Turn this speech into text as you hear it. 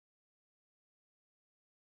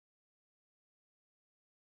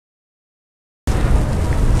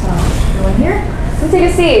here. Please take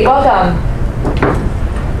a seat. Welcome.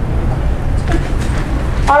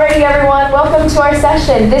 Alrighty, everyone. Welcome to our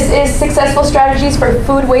session. This is Successful Strategies for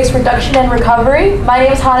Food Waste Reduction and Recovery. My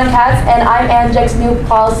name is Hannah Katz, and I'm Amjec's new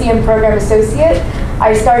Policy and Program Associate.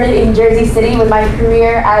 I started in Jersey City with my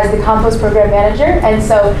career as the Compost Program Manager, and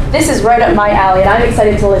so this is right up my alley, and I'm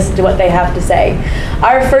excited to listen to what they have to say.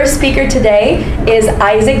 Our first speaker today is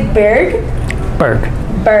Isaac Berg.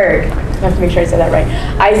 I have to make sure I say that right.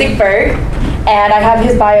 Isaac Berg, and I have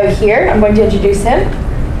his bio here. I'm going to introduce him.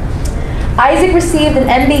 Isaac received an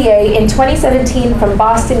MBA in 2017 from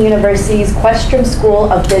Boston University's Questrom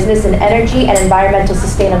School of Business in Energy and Environmental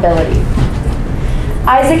Sustainability.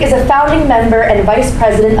 Isaac is a founding member and vice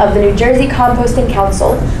president of the New Jersey Composting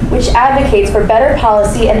Council, which advocates for better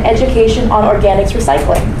policy and education on organics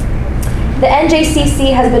recycling. The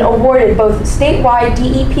NJCC has been awarded both statewide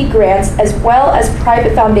DEP grants as well as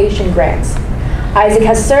private foundation grants. Isaac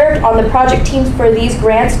has served on the project teams for these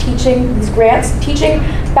grants, teaching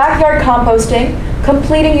backyard composting,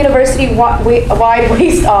 completing university-wide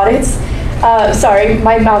waste audits, sorry,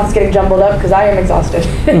 my mouth is getting jumbled up because I am exhausted,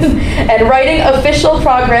 and writing official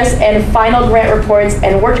progress and final grant reports,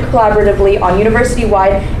 and worked collaboratively on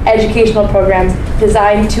university-wide educational programs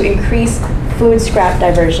designed to increase food scrap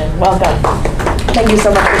diversion. Welcome. Thank you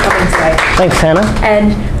so much for coming today. Thanks, Hannah.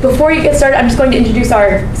 And before you get started, I'm just going to introduce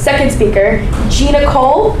our second speaker, Gina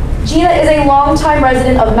Cole. Gina is a longtime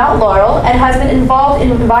resident of Mount Laurel and has been involved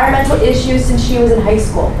in environmental issues since she was in high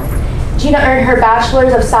school. Gina earned her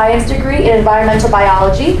Bachelor's of Science degree in Environmental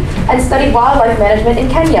Biology and studied wildlife management in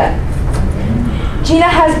Kenya. Gina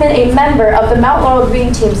has been a member of the Mount Laurel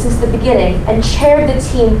Green Team since the beginning and chaired the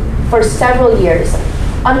team for several years.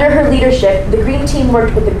 Under her leadership, the Green Team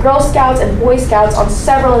worked with the Girl Scouts and Boy Scouts on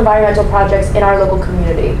several environmental projects in our local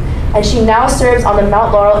community. And she now serves on the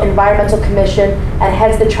Mount Laurel Environmental Commission and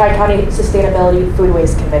heads the Tri-County Sustainability Food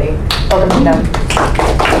Waste Committee. Welcome, Gina.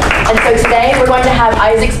 And so today we're going to have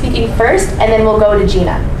Isaac speaking first, and then we'll go to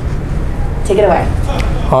Gina. Take it away.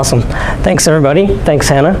 Awesome. Thanks, everybody. Thanks,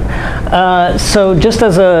 Hannah. So just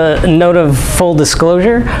as a note of full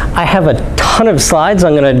disclosure, I have a ton of slides.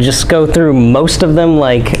 I'm going to just go through most of them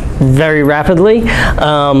like very rapidly.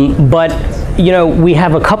 But you know, we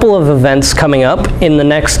have a couple of events coming up in the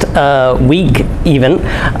next week even,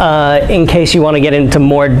 in case you want to get into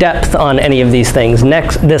more depth on any of these things.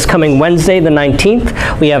 This coming Wednesday, the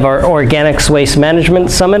 19th, we have our Organics Waste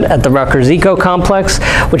Management Summit at the Rutgers Eco Complex,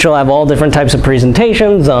 which will have all different types of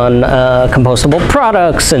presentations on compostable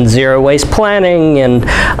products and zero waste planning and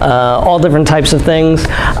all different types of things.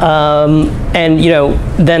 And you know,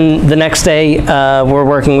 then the next day, we're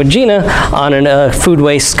working with Gina on a food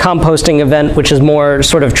waste composting event, which is more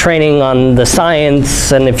sort of training on the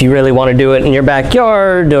science, and if you really want to do it in your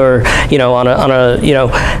backyard, or you know, on a you know,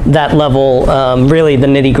 that level, really the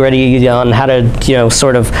nitty-gritty on how to, you know,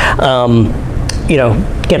 sort of you know,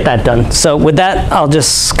 get that done. So with that, I'll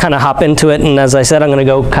just kind of hop into it, and as I said, I'm going to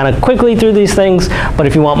go kind of quickly through these things, but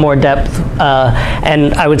if you want more depth,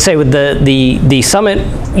 and I would say with the summit,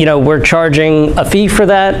 you know, we're charging a fee for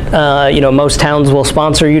that. You know, most towns will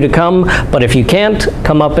sponsor you to come, but if you can't,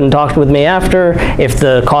 come up and talk with me after. If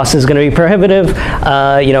the cost is going to be prohibitive,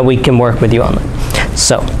 you know, we can work with you on it.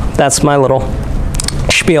 So that's my little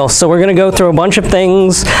spiel. So we're going to go through a bunch of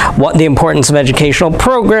things, what the importance of educational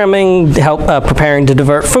programming, help preparing to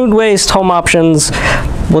divert food waste, home options.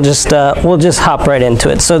 We'll just hop right into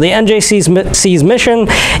it. So the NJCC's mission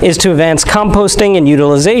is to advance composting and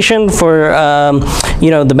utilization for you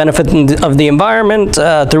know, the benefit of the environment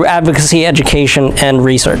through advocacy, education, and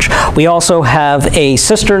research. We also have a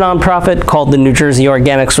sister nonprofit called the New Jersey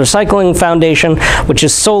Organics Recycling Foundation, which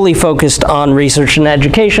is solely focused on research and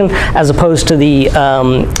education, as opposed to the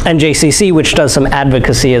NJCC, which does some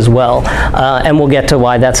advocacy as well. And we'll get to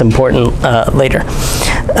why that's important later.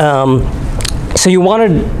 So you want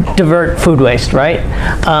to divert food waste, right?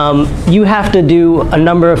 You have to do a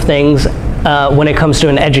number of things when it comes to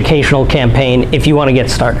an educational campaign if you want to get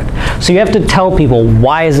started. So you have to tell people,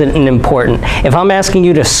 why is it important? If I'm asking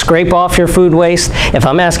you to scrape off your food waste, if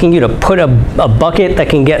I'm asking you to put a bucket that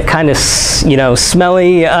can get kind of, you know,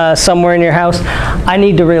 smelly somewhere in your house, I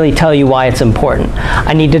need to really tell you why it's important.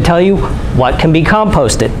 I need to tell you what can be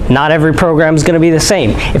composted. Not every program is going to be the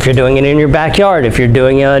same. If you're doing it in your backyard, if you're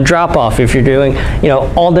doing a drop-off, if you're doing, you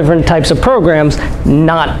know, all different types of programs,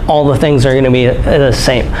 not all the things are going to be the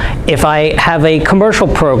same. If I have a commercial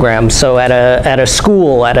program, so at a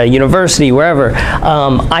school, at a university, wherever,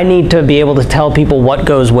 I need to be able to tell people what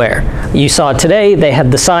goes where. You saw today, they had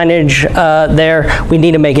the signage there. We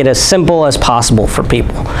need to make it as simple as possible for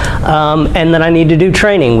people. And then I need to do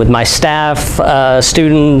training with my staff,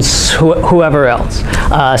 students, whoever else.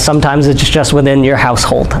 Sometimes it's just within your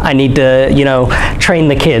household. I need to, train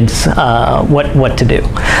the kids what to do.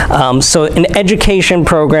 So an education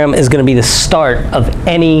program is going to be the start of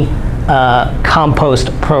any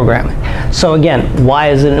compost programming. So again, why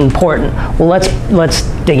is it important? Well, let's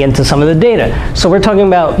dig into some of the data. So we're talking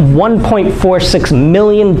about 1.46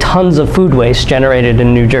 million tons of food waste generated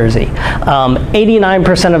in New Jersey.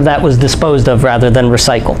 89% of that was disposed of rather than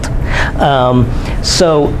recycled.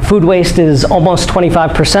 So food waste is almost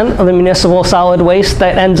 25% of the municipal solid waste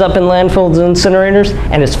that ends up in landfills and incinerators,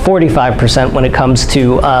 and it's 45% when it comes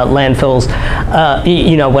to landfills,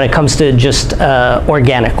 when it comes to just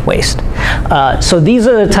organic waste. So these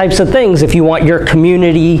are the types of things, if you want your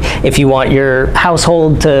community, if you want your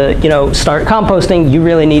household to, start composting, you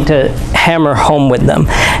really need to hammer home with them.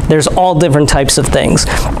 There's all different types of things.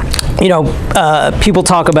 People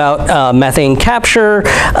talk about methane capture.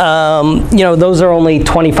 Those are only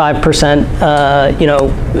 25%,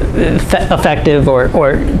 effective or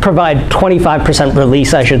provide 25%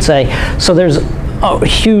 release, I should say. So there's a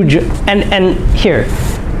huge, and here,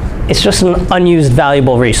 it's just an unused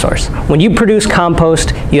valuable resource. When you produce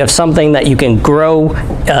compost, you have something that you can grow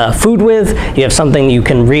food with, you have something you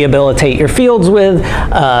can rehabilitate your fields with,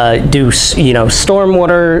 do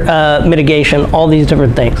stormwater mitigation, all these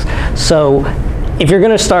different things. So if you're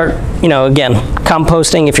going to start, again,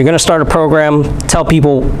 composting, if you're going to start a program, tell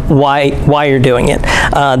people why you're doing it.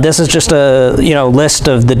 This is just a list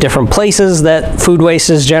of the different places that food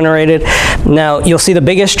waste is generated. Now you'll see the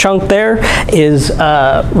biggest chunk there is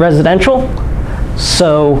residential.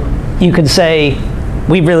 So you could say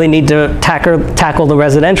we really need to tackle the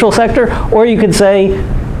residential sector, or you could say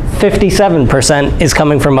 57% is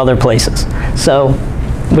coming from other places. So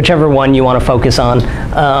whichever one you want to focus on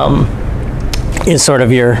is sort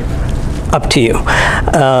of up to you.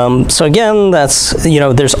 So again, that's,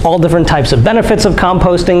 there's all different types of benefits of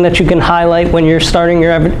composting that you can highlight when you're starting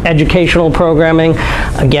your educational programming.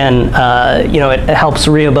 Again, it helps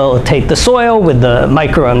rehabilitate the soil with the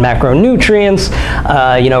micro and macronutrients,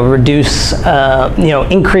 reduce,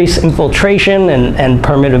 increase infiltration and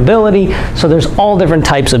permeability. So there's all different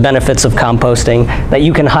types of benefits of composting that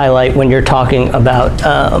you can highlight when you're talking about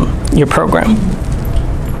your program.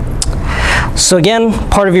 So again,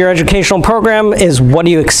 part of your educational program is what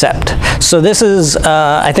do you accept? So this is,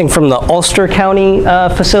 I think, from the Ulster County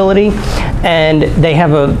facility, and they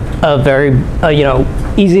have a very,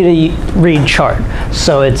 easy to read chart.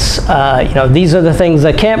 So it's, these are the things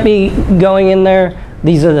that can't be going in there.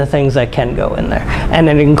 These are the things that can go in there. And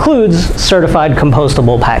it includes certified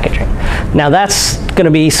compostable packaging. Now that's going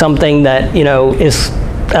to be something that, is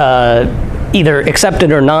either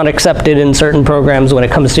accepted or not accepted in certain programs. When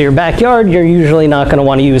it comes to your backyard, you're usually not going to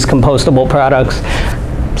want to use compostable products.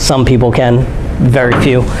 Some people can, very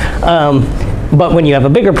few. But when you have a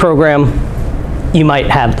bigger program, you might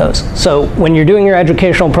have those. So when you're doing your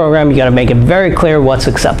educational program, you got to make it very clear what's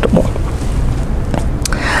acceptable.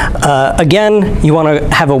 Again, you want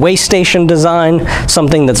to have a waste station design,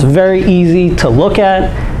 something that's very easy to look at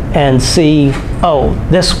and see, oh,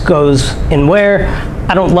 this goes in where.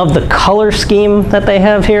 I don't love the color scheme that they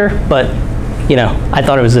have here, but I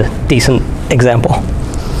thought it was a decent example.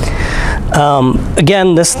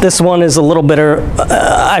 Again, this one is a little bit,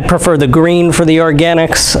 I prefer the green for the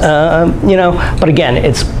organics, but again,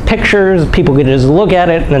 it's pictures. People can just look at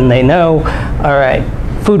it and they know, all right,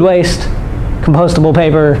 food waste, compostable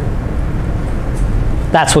paper,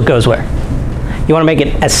 that's what goes where. You want to make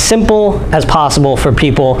it as simple as possible for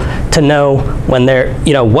people to know when they're,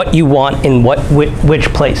 what you want in which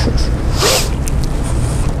places.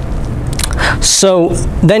 So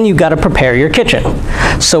then you've got to prepare your kitchen.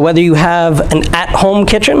 So whether you have an at-home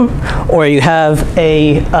kitchen or you have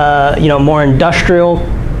a, more industrial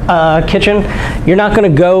kitchen, you're not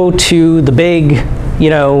going to go to the big,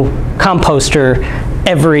 composter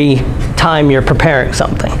every time you're preparing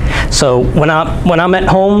something. So when I'm at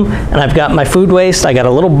home and I've got my food waste, I got a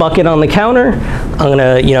little bucket on the counter. I'm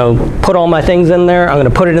gonna, put all my things in there. I'm gonna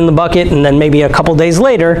put it in the bucket, and then maybe a couple days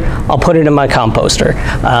later, I'll put it in my composter.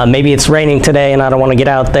 Maybe it's raining today and I don't want to get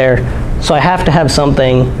out there, so I have to have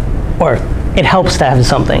something, or it helps to have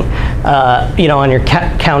something, on your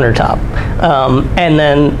countertop. And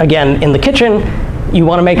then again, in the kitchen, you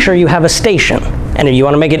want to make sure you have a station. And you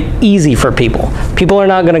want to make it easy for people. People are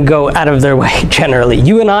not going to go out of their way generally.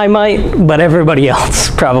 You and I might, but everybody else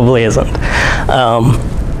probably isn't.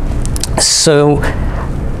 So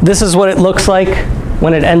this is what it looks like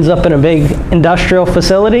when it ends up in a big industrial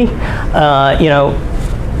facility.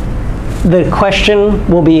 The question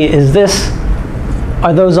will be,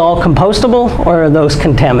 are those all compostable or are those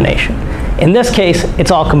contamination? In this case, it's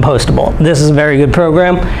all compostable. This is a very good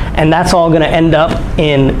program, and that's all going to end up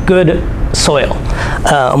in good soil.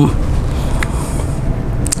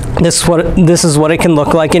 This is what it can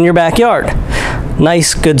look like in your backyard.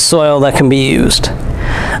 Nice, good soil that can be used.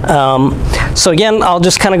 So again, I'll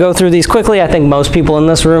just kind of go through these quickly. I think most people in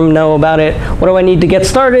this room know about it. What do I need to get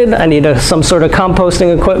started? I need some sort of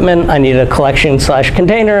composting equipment. I need a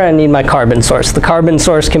collection/container. I need my carbon source. The carbon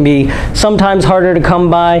source can be sometimes harder to come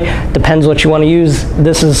by. Depends what you want to use.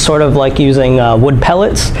 This is sort of like using wood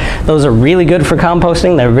pellets. Those are really good for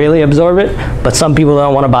composting. They really absorb it, but some people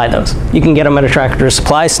don't want to buy those. You can get them at a Tractor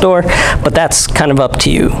Supply store, but that's kind of up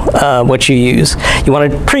to you, what you use. You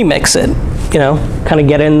want to pre-mix it, you know, kind of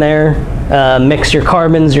get in there, mix your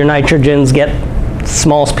carbons, your nitrogens, get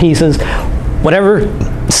small pieces. Whatever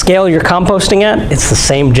scale you're composting at, it's the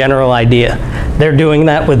same general idea. They're doing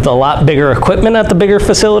that with a lot bigger equipment at the bigger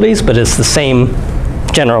facilities, but it's the same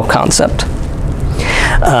general concept.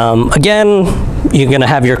 Again, you're going to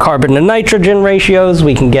have your carbon to nitrogen ratios.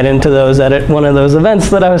 We can get into those at one of those events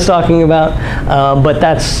that I was talking about, but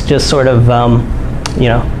that's just sort of, you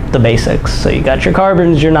know, the basics. So you got your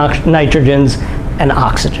carbons, your nitrogens, and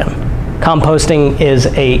oxygen. Composting is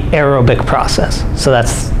a aerobic process, so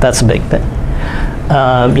that's a big thing.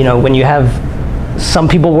 You know, when you have, some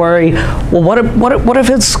people worry, well, what if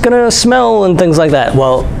it's gonna smell and things like that?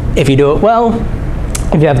 Well, if you do it well,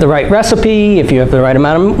 if you have the right recipe, if you have the right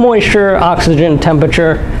amount of moisture, oxygen,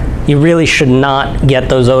 temperature, you really should not get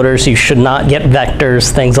those odors. You should not get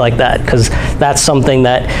vectors, things like that, because that's something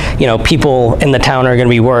that, you know, people in the town are going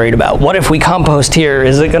to be worried about. What if we compost here?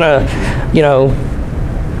 Is it going to, you know,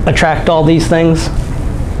 attract all these things?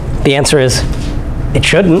 The answer is, it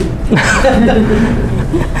shouldn't.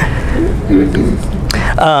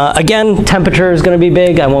 Again, temperature is going to be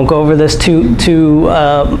big. I won't go over this too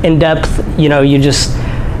in depth. You know, you just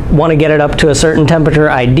want to get it up to a certain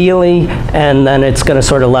temperature ideally, and then it's going to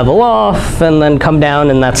sort of level off and then come down,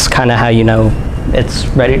 and that's kind of how you know it's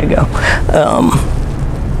ready to go.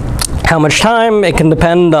 How much time? It can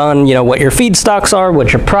depend on, you know, what your feedstocks are,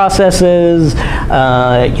 what your process is,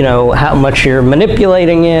 you know, how much you're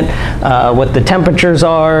manipulating it, what the temperatures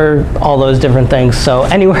are, all those different things. So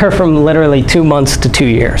anywhere from literally 2 months to 2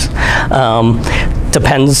 years.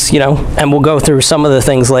 Depends, you know, and we'll go through some of the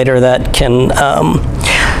things later that can,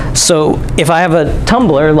 so if I have a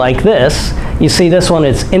tumbler like this, you see this one,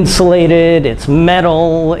 it's insulated, it's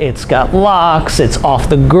metal, it's got locks, it's off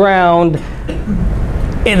the ground.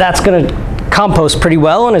 That's going to compost pretty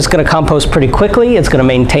well, and it's going to compost pretty quickly. It's going to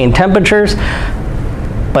maintain temperatures,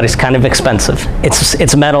 but it's kind of expensive.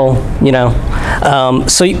 It's metal, you know.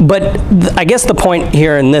 But I guess the point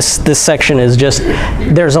here in this section is just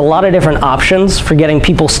there's a lot of different options for getting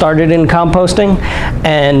people started in composting,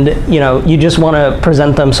 and you know, you just want to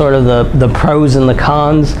present them sort of the pros and the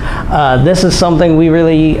cons. This is something we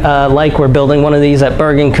really like. We're building one of these at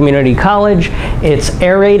Bergen Community College. It's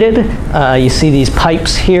aerated. You see these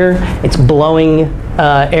pipes here. It's blowing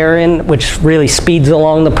air in, which really speeds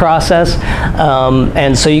along the process,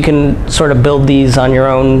 and so you can sort of build these on your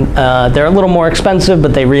own. They're a little more expensive,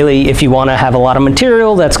 but they really, if you want to have a lot of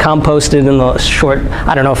material that's composted in the short,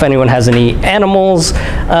 I don't know if anyone has any animals,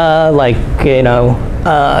 like, you know,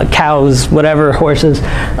 cows, whatever, horses,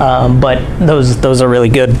 but those are really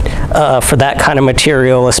good for that kind of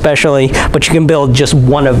material especially, but you can build just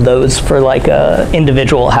one of those for like a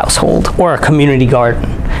individual household or a community garden,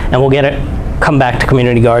 and we'll come back to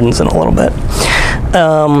community gardens in a little bit.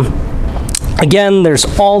 Again, there's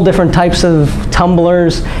all different types of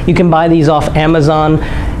tumblers. You can buy these off Amazon.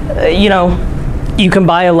 You know, you can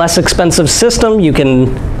buy a less expensive system. You can,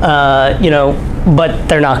 you know, but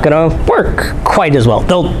they're not going to work quite as well.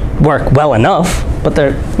 They'll work well enough, but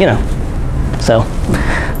they're, you know, so.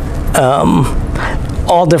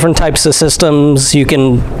 All different types of systems. You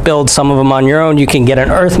can build some of them on your own. You can get an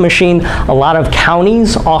earth machine. A lot of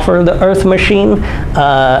counties offer the earth machine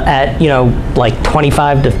at, you know, like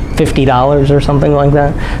 $25 to $50 or something like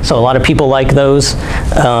that. So a lot of people like those.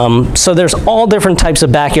 So there's all different types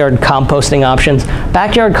of backyard composting options.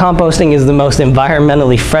 Backyard composting is the most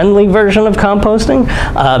environmentally friendly version of composting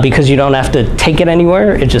because you don't have to take it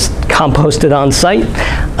anywhere. It just composted on site.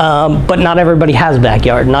 But not everybody has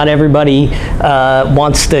backyard. Not everybody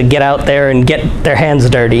wants to get out there and get their hands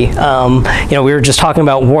dirty. You know, we were just talking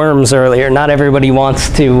about worms earlier. Not everybody wants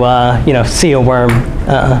to, you know, see a worm.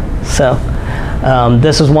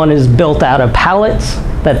 This one is built out of pallets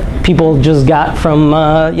that people just got from,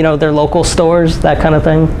 you know, their local stores, that kind of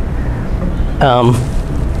thing.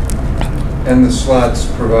 And the slots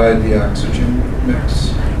provide the oxygen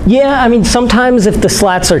mix? Yeah, I mean, sometimes if the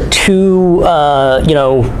slats are too,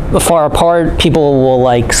 far apart, people will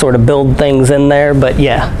like sort of build things in there. But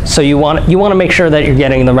yeah, so you want to make sure that you're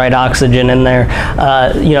getting the right oxygen in there.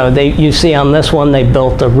 You see on this one, they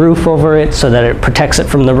built a roof over it so that it protects it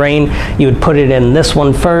from the rain. You would put it in this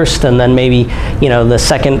one first, and then maybe the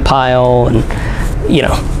second pile, and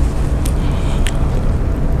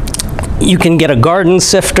you can get a garden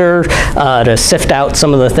sifter to sift out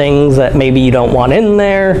some of the things that maybe you don't want in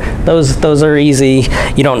there. Those are easy.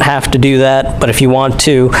 You don't have to do that, but if you want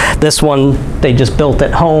to, this one they just built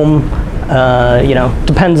at home.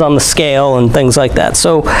 Depends on the scale and things like that.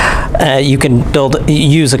 So you can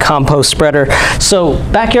use a compost spreader. So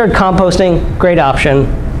backyard composting, great option.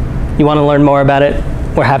 You want to learn more about it?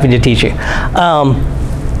 We're happy to teach you.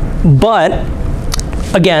 But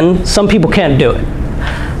again, some people can't do it.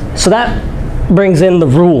 So that brings in the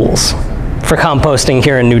rules for composting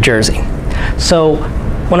here in New Jersey. So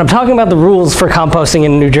when I'm talking about the rules for composting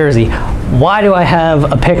in New Jersey, why do I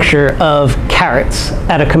have a picture of carrots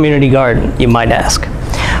at a community garden, you might ask?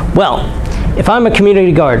 Well, if I'm a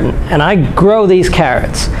community garden and I grow these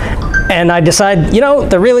carrots and I decide,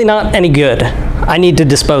 they're really not any good, I need to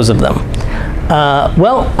dispose of them,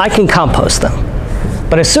 well, I can compost them.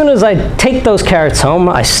 But as soon as I take those carrots home,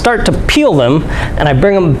 I start to peel them, and I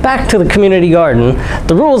bring them back to the community garden,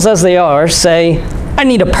 the rules as they are say, I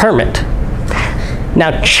need a permit.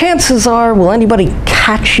 Now, chances are, will anybody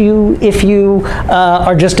catch you if you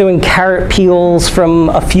are just doing carrot peels from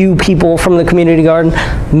a few people from the community garden?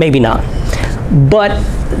 Maybe not. But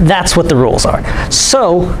that's what the rules are.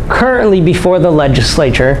 So currently before the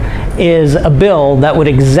legislature is a bill that would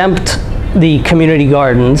exempt the community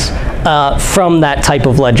gardens from that type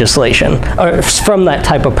of legislation, or from that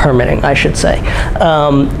type of permitting, I should say.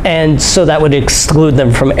 And so that would exclude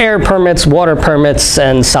them from air permits, water permits,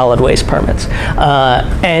 and solid waste permits.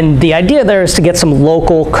 And the idea there is to get some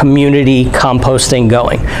local community composting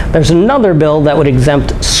going. There's another bill that would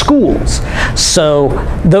exempt schools. So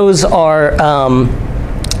those are,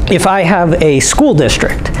 if I have a school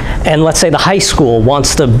district, and let's say the high school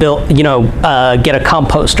wants to build, get a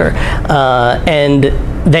composter, and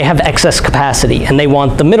they have excess capacity, and they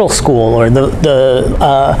want the middle school or the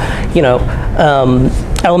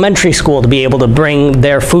elementary school to be able to bring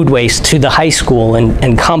their food waste to the high school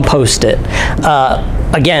and compost it.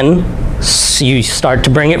 Again, so you start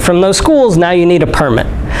to bring it from those schools, now you need a permit.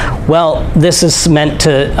 Well, this is meant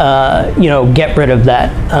to, get rid of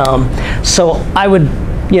that. So I would,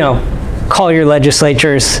 call your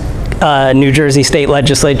legislatures, New Jersey state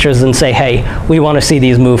legislatures, and say, hey, we want to see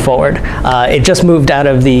these move forward. It just moved out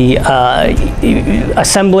of the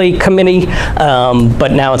Assembly Committee,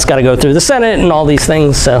 but now it's got to go through the Senate and all these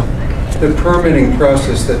things. So the permitting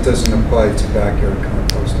process, that doesn't apply to backyard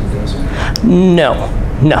composting, does it? No.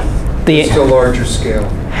 It's a larger scale.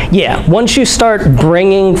 Yeah, once you start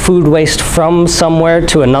bringing food waste from somewhere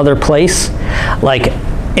to another place, like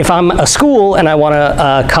if I'm a school and I want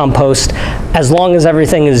to compost, as long as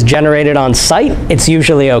everything is generated on site, it's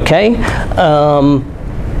usually okay,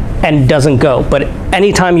 and doesn't go. But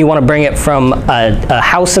anytime you want to bring it from a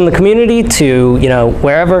house in the community to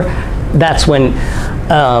wherever, that's when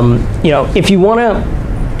if you want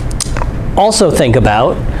to also think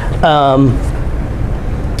about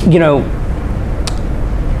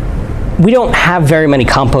we don't have very many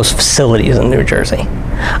compost facilities in New Jersey.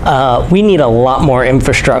 We need a lot more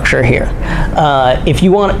infrastructure here. If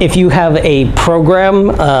you have a program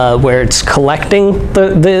where it's collecting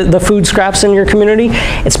the food scraps in your community,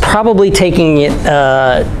 it's probably taking it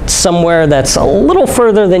somewhere that's a little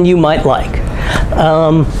further than you might like.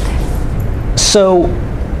 So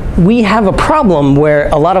we have a problem where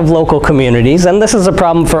a lot of local communities, and this is a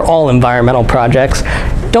problem for all environmental projects,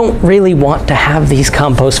 don't really want to have these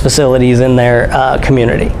compost facilities in their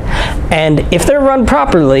community. And if they're run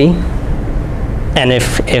properly, and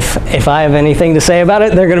if I have anything to say about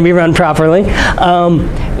it, they're going to be run properly.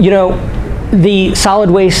 The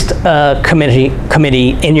solid waste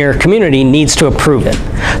committee in your community needs to approve it.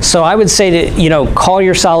 So I would say to call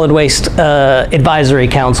your solid waste advisory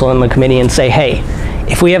council in the committee and say, hey,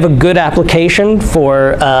 if we have a good application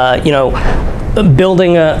for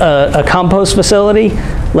building a compost facility,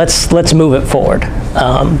 let's move it forward.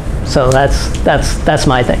 So that's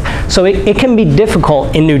my thing. So it can be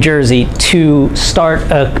difficult in New Jersey to start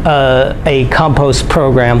a compost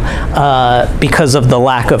program because of the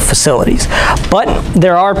lack of facilities. But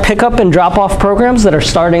there are pickup and drop-off programs that are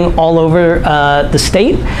starting all over the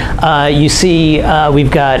state. You see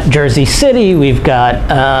we've got Jersey City, we've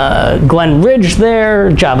got Glen Ridge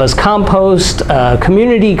there, Java's Compost,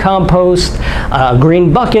 Community Compost,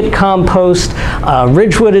 Green Bucket Compost,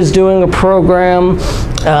 Ridgewood is doing a program.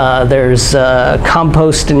 There's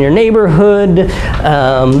compost in your neighborhood.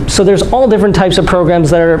 So there's all different types of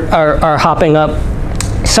programs that are hopping up.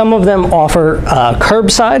 Some of them offer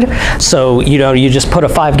curbside, so you just put a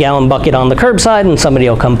 5-gallon bucket on the curbside and somebody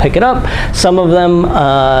will come pick it up. Some of them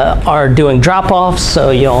are doing drop-offs,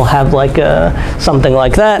 so you'll have like something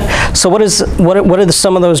like that. So what do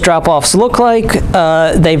some of those drop-offs look like?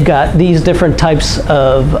 They've got these different types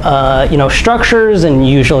of structures, and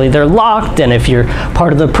usually they're locked. And if you're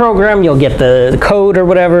part of the program, you'll get the code or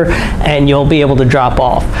whatever, and you'll be able to drop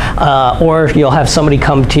off. Or you'll have somebody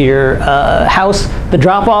come to your house. The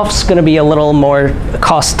drop-off's going to be a little more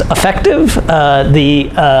cost-effective.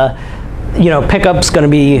 Pickup's going to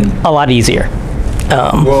be a lot easier.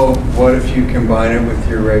 Well, what if you combine it with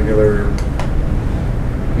your regular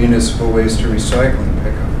municipal waste or recycling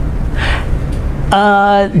pickup?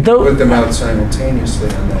 You put them out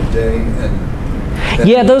simultaneously on that day, and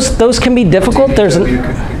yeah, those can be difficult. DPW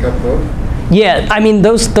could pick up both? Yeah, I mean,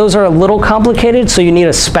 those are a little complicated, so you need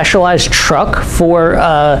a specialized truck for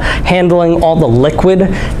handling all the liquid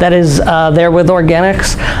that is there with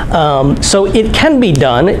organics. So it can be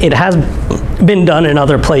done. It has been done in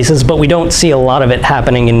other places, but we don't see a lot of it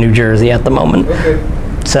happening in New Jersey at the moment. Okay.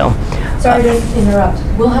 So. Sorry to interrupt.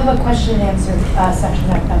 We'll have a question and answer section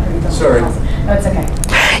after you go. Sorry. No, it's okay.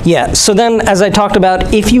 Yeah, so then as I talked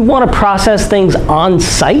about, if you want to process things on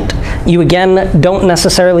site, you again don't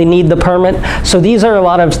necessarily need the permit. So these are a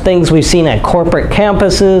lot of things we've seen at corporate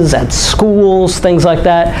campuses, at schools, things like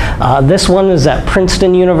that. This one is at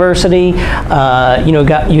Princeton University.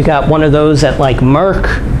 You got one of those at like Merck.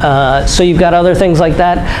 So you've got other things like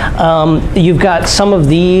that. You've got some of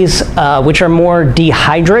these which are more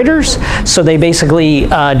dehydrators. So they basically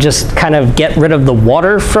just kind of get rid of the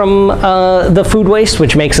water from the food waste,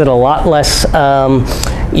 which makes it a lot less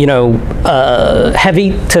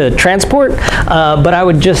heavy to transport. But I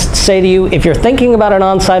would just say to you, if you're thinking about an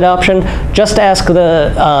on-site option, just ask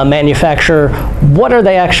the manufacturer, what are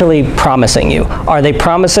they actually promising you? Are they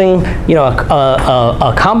promising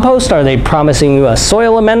a compost? Are they promising you a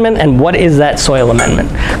soil amendment? And what is that soil amendment?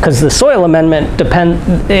 Because the soil amendment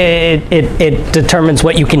it determines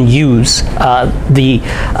what you can use the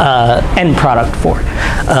end product for.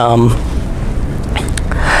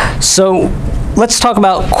 So let's talk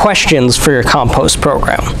about questions for your compost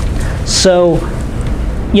program. So,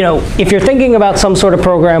 if you're thinking about some sort of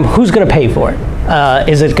program, who's going to pay for it?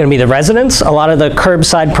 Is it going to be the residents? A lot of the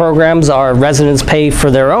curbside programs are residents pay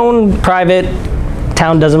for their own private.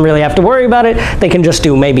 Town doesn't really have to worry about it. They can just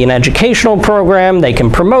do maybe an educational program. They can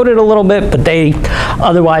promote it a little bit, but they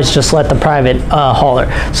otherwise just let the private hauler.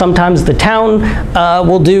 Sometimes the town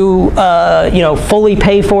will do, fully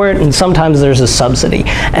pay for it, and sometimes there's a subsidy.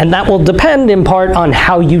 And that will depend in part on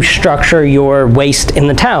how you structure your waste in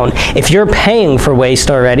the town. If you're paying for waste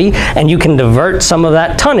already and you can divert some of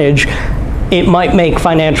that tonnage, it might make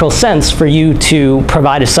financial sense for you to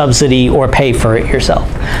provide a subsidy or pay for it yourself.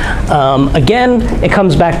 Again, it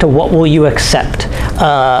comes back to what will you accept. Is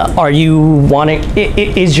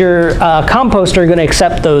your composter going to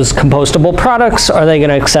accept those compostable products? Are they going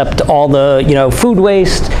to accept all the food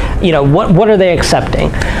waste? What are they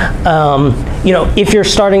accepting? If you're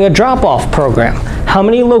starting a drop-off program, how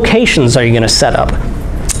many locations are you going to set up?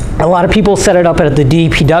 A lot of people set it up at the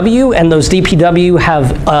DPW, and those DPW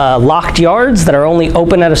have locked yards that are only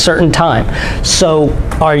open at a certain time. So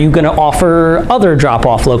are you going to offer other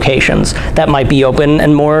drop-off locations that might be open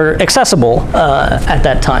and more accessible at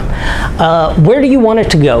that time? Where do you want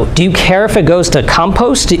it to go? Do you care if it goes to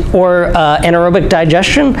compost or anaerobic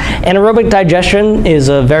digestion? Anaerobic digestion is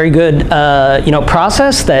a very good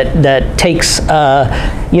process that takes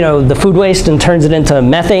the food waste and turns it into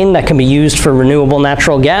methane that can be used for renewable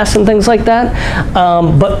natural gas and things like that.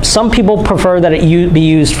 But some people prefer that it be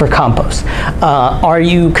used for compost. Are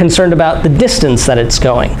you concerned about the distance that it's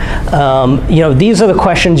going? These are the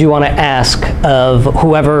questions you want to ask of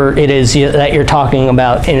whoever it is that you're talking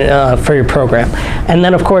about for your program. And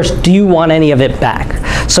then, of course, do you want any of it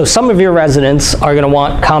back? So some of your residents are going to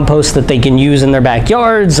want compost that they can use in their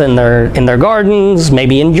backyards, in their gardens,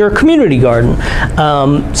 maybe in your community garden.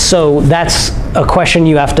 So that's a question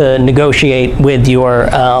you have to negotiate with your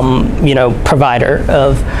provider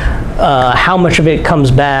of how much of it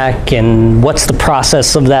comes back and what's the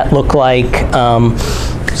process of that look like.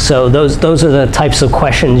 So those are the types of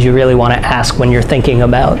questions you really want to ask when you're thinking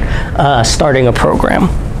about starting a program.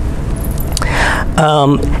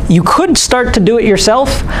 You could start to do it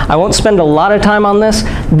yourself. I won't spend a lot of time on this.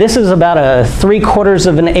 This is about a 3/4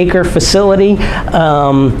 of an acre facility,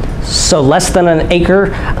 so less than an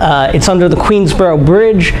acre. It's under the Queensboro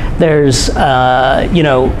Bridge. There's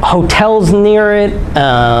hotels near it,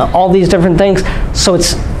 all these different things. So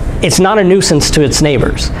it's not a nuisance to its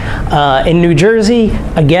neighbors. In New Jersey,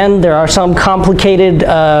 again, there are some complicated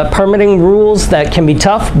permitting rules that can be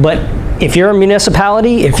tough, but if you're a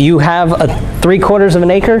municipality, if you have a 3/4 of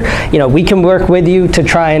an acre, we can work with you to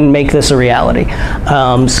try and make this a reality.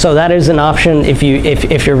 So that is an option if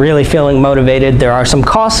you're really feeling motivated. There are some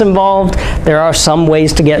costs involved. There are some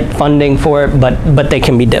ways to get funding for it, but they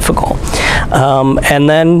can be difficult. And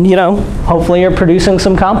then, hopefully you're producing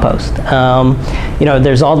some compost.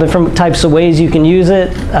 There's all different types of ways you can use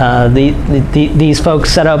it. These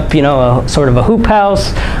folks set up, a sort of a hoop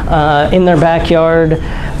house in their backyard.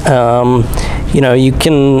 You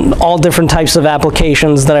can, all different types of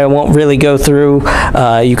applications that I won't really go through.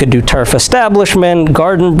 You could do turf establishment,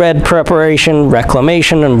 garden bed preparation,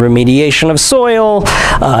 reclamation and remediation of soil,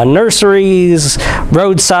 nurseries,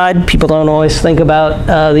 roadside. People don't always think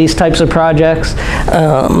about these types of projects.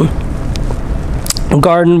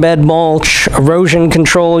 Garden bed mulch, erosion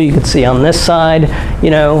control. You can see on this side,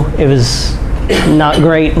 it was not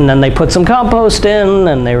great, and then they put some compost in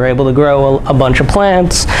and they were able to grow a bunch of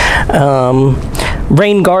plants.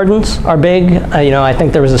 Rain gardens are big. I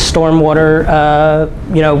think there was a stormwater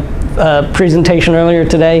presentation earlier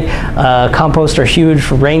today. Compost are huge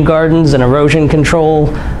for rain gardens and erosion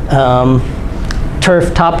control.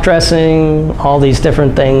 Turf top dressing, all these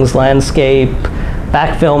different things, landscape,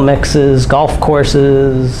 backfill mixes, golf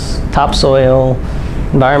courses, topsoil,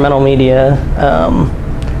 environmental media.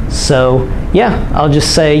 So yeah, I'll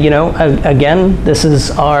just say, again, this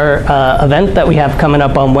is our event that we have coming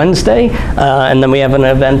up on Wednesday, and then we have an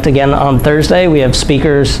event again on Thursday. We have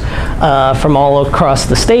speakers from all across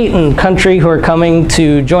the state and country who are coming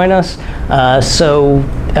to join us.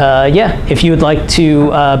 Yeah, if you would like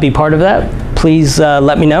to be part of that, please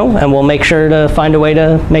let me know, and we'll make sure to find a way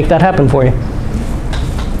to make that happen for you.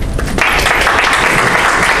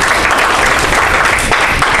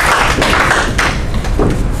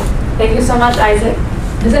 Thank you so much, Isaac.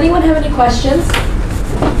 Does anyone have any questions?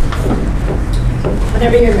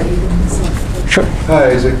 Whenever you're ready. Sure. Hi,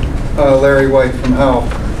 Isaac. Larry White from Howell.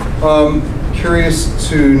 Curious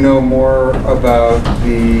to know more about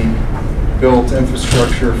the built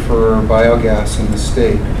infrastructure for biogas in the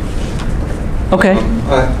state. Okay.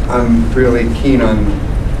 I'm really keen on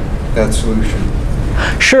that solution.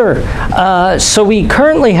 Sure. So we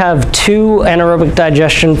currently have 2 anaerobic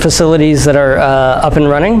digestion facilities that are up and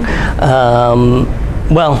running.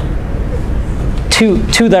 Well,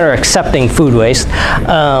 two that are accepting food waste.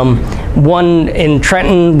 One in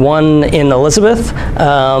Trenton, one in Elizabeth,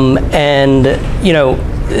 and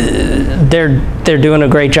they're doing a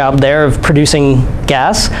great job there of producing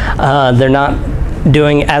gas. They're not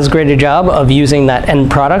doing as great a job of using that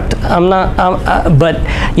end product. But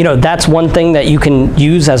that's one thing that you can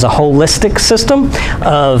use as a holistic system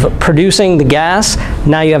of producing the gas.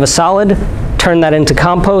 Now you have a solid, turn that into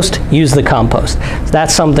compost, use the compost.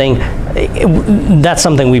 That's something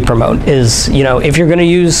we promote is, if you're going to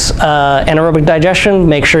use anaerobic digestion,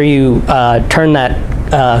 make sure you turn that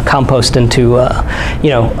compost into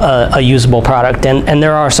a usable product, and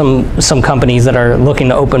there are some companies that are looking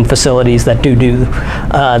to open facilities that do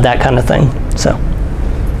that kind of thing. So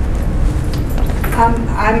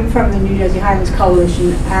I'm from the New Jersey Highlands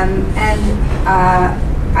Coalition,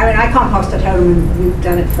 I compost at home, and we've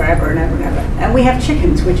done it forever and ever and ever. And we have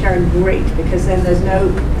chickens, which are great because then there's no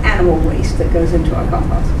animal waste that goes into our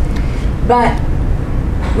compost. But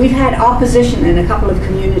we've had opposition in a couple of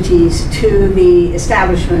communities to the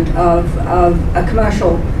establishment of a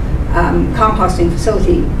commercial composting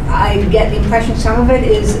facility. I get the impression some of it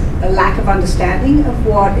is a lack of understanding of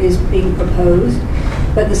what is being proposed,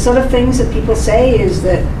 but the sort of things that people say is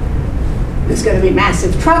that there's going to be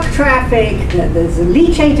massive truck traffic, that there's a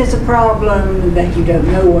leachate is a problem, that you don't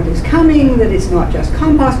know what is coming, that it's not just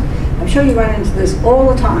compost. I'm sure you run into this all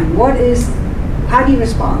the time. How do you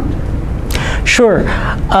respond? Sure.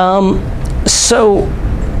 So,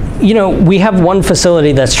 you know, we have one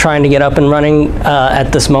facility that's trying to get up and running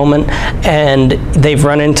at this moment, and they've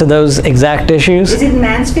run into those exact issues. Is it in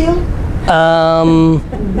Mansfield?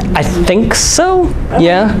 I think so. Okay.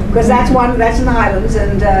 Yeah. Because that's in the Highlands,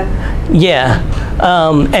 and. Yeah,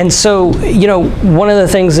 and so, you know, one of the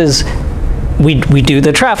things is we do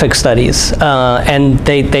the traffic studies, and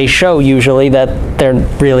they show usually that they're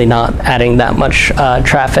really not adding that much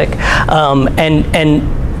traffic,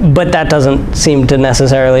 but that doesn't seem to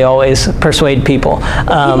necessarily always persuade people.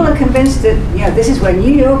 People are convinced that, you know, this is where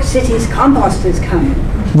New York City's compost is coming.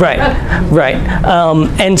 Right, right,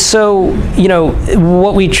 and so, you know,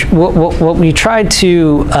 what we try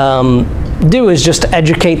to do is just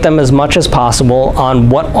educate them as much as possible on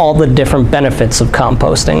what all the different benefits of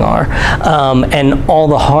composting are, and all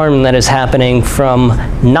the harm that is happening from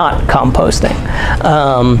not composting,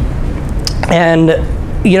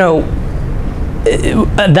 and you know,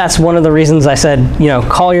 that's one of the reasons I said, you know,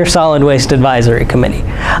 call your solid waste advisory committee,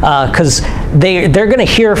 because they're going to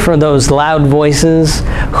hear from those loud voices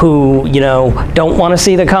who, you know, don't want to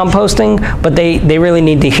see the composting, but they really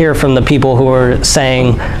need to hear from the people who are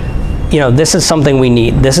saying, you know, this is something we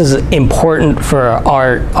need. This is important for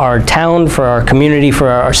our town, for our community, for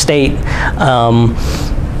our state.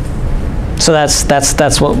 So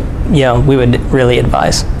that's what, you know, we would really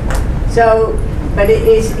advise. So, but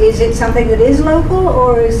is it something that is local,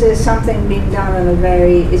 or is this something being done on a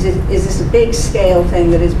very, is this a big scale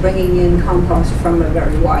thing that is bringing in compost from a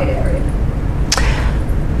very wide area?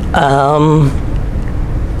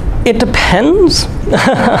 It depends.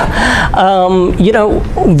 You know,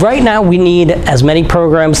 right now we need as many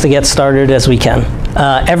programs to get started as we can.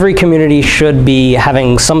 Every community should be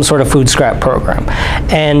having some sort of food scrap program.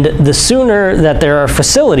 And the sooner that there are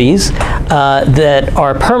facilities that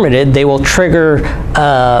are permitted, they will trigger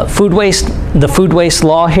the food waste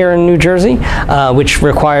law here in New Jersey, which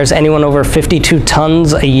requires anyone over 52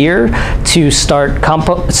 tons a year to start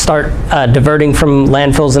diverting from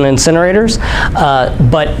landfills and incinerators.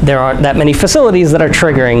 But there aren't that many facilities that are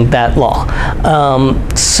triggering that law.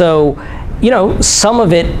 So, you know, some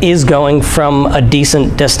of it is going from a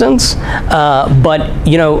decent distance, but,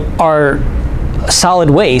 you know, our solid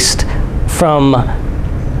waste from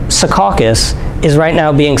Secaucus is right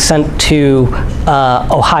now being sent to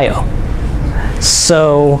Ohio.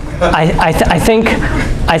 So I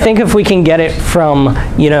think if we can get it from,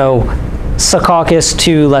 you know, Secaucus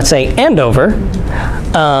to, let's say, Andover,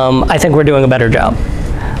 I think we're doing a better job.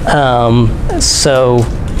 So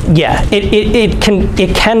yeah, it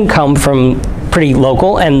can come from pretty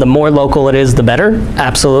local, and the more local it is, the better,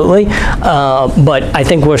 absolutely. But I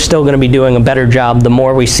think we're still going to be doing a better job. The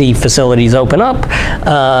more we see facilities open up,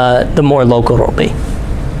 the more local it'll be.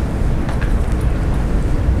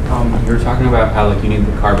 You were talking about how, like, you need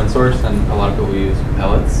the carbon source, and a lot of people use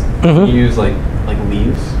pellets. Mm-hmm. You use like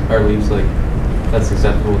leaves, or leaves like that's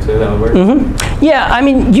acceptable too. That would work. Mm-hmm. Yeah, I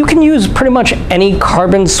mean, you can use pretty much any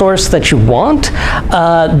carbon source that you want.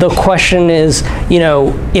 The question is, you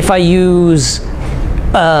know, if I use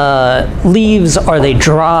leaves, are they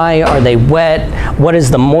dry? Are they wet? What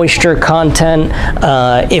is the moisture content?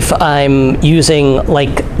 If I'm using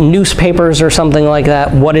like newspapers or something like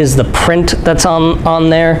that, what is the print that's on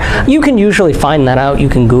there? You can usually find that out. You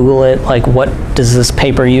can Google it, like, what does this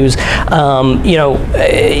paper use? You know,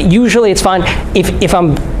 usually it's fine. If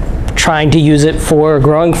I'm trying to use it for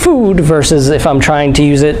growing food versus if I'm trying to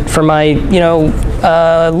use it for my, you know,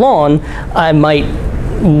 lawn, I might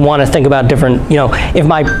want to think about different, you know, if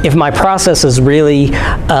my process is really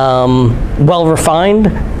well refined,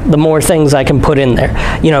 the more things I can put in there.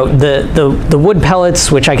 You know, the wood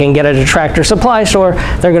pellets, which I can get at a Tractor Supply store,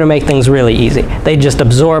 they're going to make things really easy. They just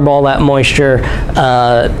absorb all that moisture,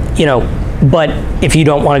 you know, but if you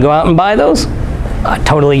don't want to go out and buy those, I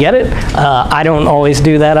totally get it. I don't always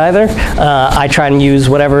do that either. I try and use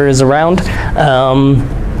whatever is around.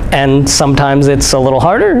 And sometimes it's a little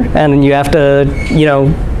harder, and you have to, you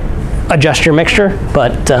know, adjust your mixture.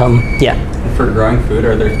 But yeah. For growing food,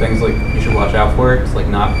 are there things like you should watch out for to like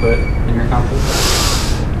not put in your compost?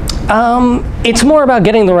 It's more about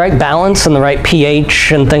getting the right balance and the right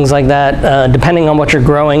pH and things like that. Depending on what you're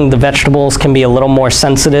growing, the vegetables can be a little more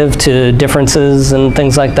sensitive to differences and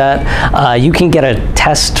things like that. You can get a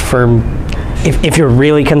test for, if you're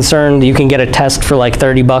really concerned, you can get a test for like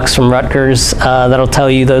 $30 from Rutgers that'll tell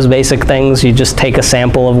you those basic things. You just take a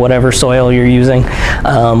sample of whatever soil you're using.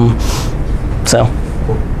 So,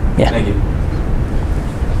 cool. Yeah. Thank you.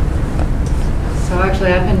 So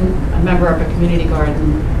actually, I've been a member of a community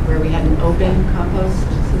garden where we had an open compost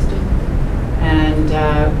system, and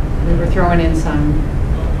we were throwing in some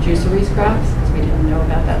juicery scraps because we didn't know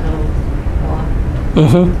about that little law.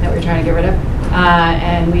 that we were trying to get rid of.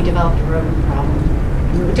 And we developed a rodent problem.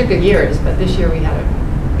 It took years, but this year we had a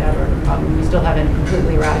rodent problem. We still haven't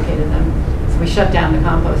completely eradicated them. So we shut down the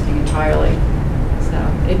composting entirely. So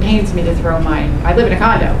it pains me to throw I live in a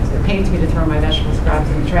condo, so it pains me to throw my vegetable scraps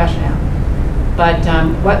in the trash now. But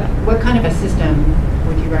what kind of a system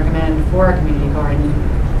would you recommend for a community garden,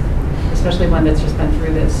 especially one that's just been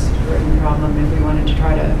through this rodent problem, if we wanted to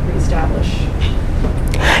try to reestablish?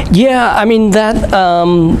 Yeah, I mean that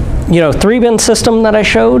 3-bin system that I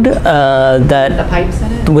showed, that The pipes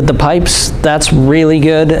in it? with the pipes, that's really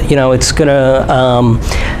good. It's gonna,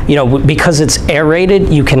 because it's aerated,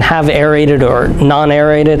 you can have aerated or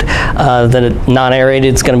non-aerated. The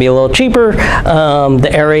non-aerated is gonna be a little cheaper. The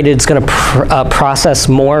aerated is gonna process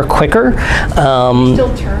more quicker.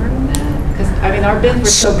 Still turn that? Because our bins were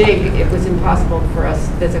so big, it was impossible for us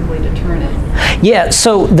physically to turn it. Yeah,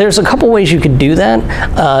 so there's a couple ways you could do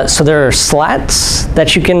that. So there are slats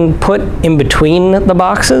that you can put in between the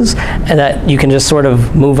boxes, and that you can just sort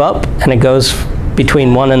of move up, and it goes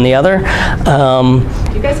between one and the other. Do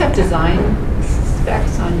you guys have design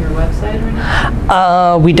specs on your website or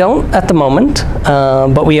anything? We don't at the moment,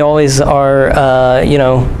 but we always are,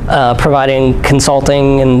 providing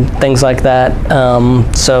consulting and things like that.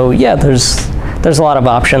 So yeah, there's a lot of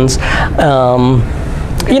options.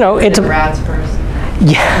 It's a rats first.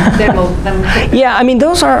 Yeah. Yeah, I mean,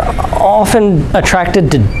 those are often attracted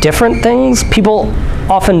to different things. People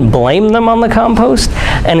often blame them on the compost,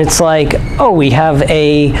 and it's like, oh, we have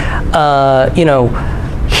a,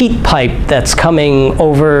 heat pipe that's coming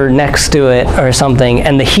over next to it or something,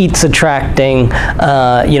 and the heat's attracting,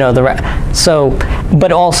 the so,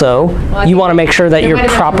 but also, you want to make sure that you're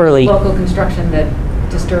properly... local construction that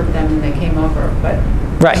disturbed them when they came over, but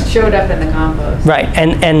right. Showed up in the compost. Right,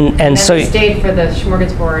 and so they stayed for the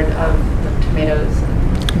smorgasbord of the tomatoes.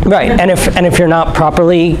 Right, and if you're not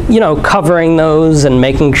properly, covering those and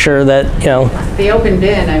making sure that, The open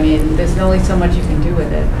bin, there's only so much you can do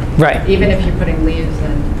with it. Right. Even if you're putting leaves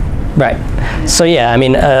in. Right. So yeah,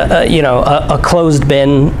 a closed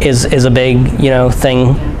bin is a big,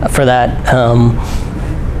 thing for that.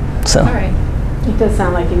 So. All right. It does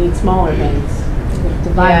sound like you need smaller bins. You could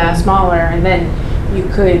divide them smaller, and then you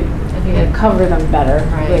could cover them better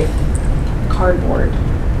with cardboard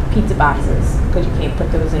pizza boxes, because you can't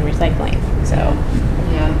put those in recycling. So.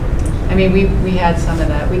 Yeah. We had some of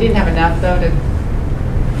that. We didn't have enough though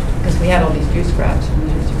because we had all these juice scraps from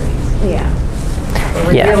the juice trees. Yeah. But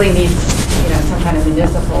we really need, some kind of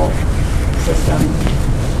municipal system.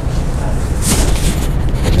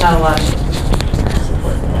 There's not a lot of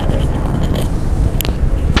support for that right now.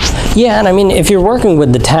 Yeah, and if you're working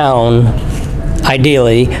with the town,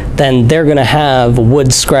 ideally, then they're going to have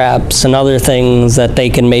wood scraps and other things that they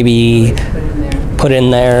can maybe put in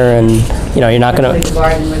there, and you're not going to. The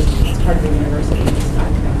garden was part of the university.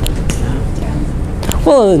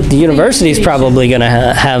 Well, the university's probably going to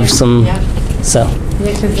have some. So.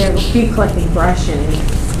 Yeah, because they'll be collecting brush and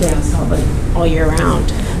all year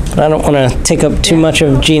round. But I don't want to take up too much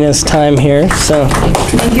of Gina's time here, so.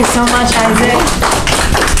 Thank you so much, Isaac.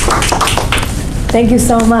 Thank you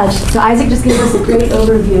so much. So Isaac just gave us a great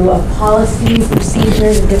overview of policies,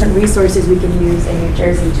 procedures, and different resources we can use in New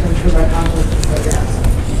Jersey to improve our composting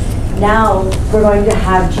programs. Now, we're going to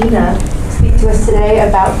have Gina speak to us today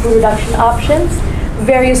about food reduction options,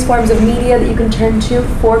 various forms of media that you can turn to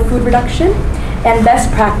for food reduction, and best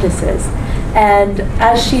practices. And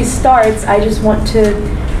as she starts, I just want to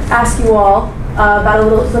ask you all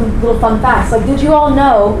about some little fun facts. Like, did you all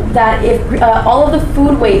know that if all of the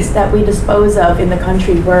food waste that we dispose of in the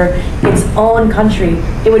country were its own country,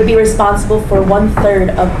 it would be responsible for 1/3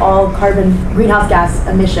 of all greenhouse gas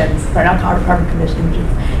emissions, or not carbon emissions,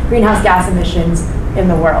 greenhouse gas emissions in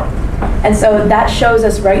the world. And so that shows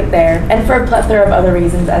us right there, and for a plethora of other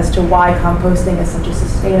reasons, as to why composting is such a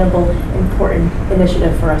sustainable, important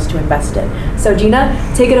initiative for us to invest in. So Gina,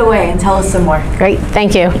 take it away and tell us some more. Great,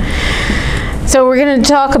 thank you. So we're going to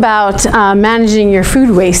talk about managing your food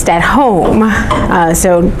waste at home,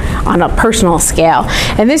 so on a personal scale.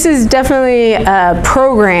 And this is definitely a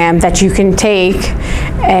program that you can take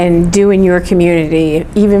and do in your community,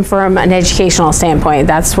 even from an educational standpoint.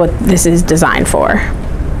 That's what this is designed for.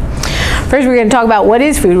 First, we're going to talk about what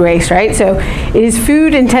is food waste, right? So it is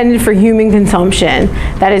food intended for human consumption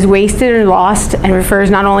that is wasted or lost, and refers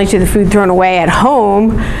not only to the food thrown away at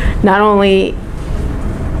home,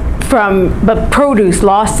 but produce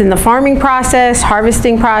lost in the farming process,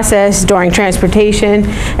 harvesting process, during transportation,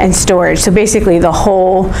 and storage. So basically the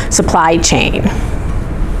whole supply chain.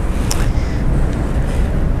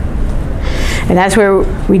 And that's where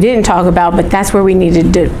we didn't talk about, but that's where we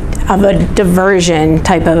needed to of a diversion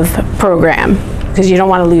type of program, because you don't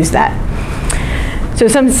want to lose that. So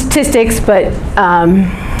some statistics, but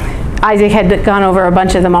Isaac had gone over a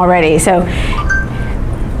bunch of them already. So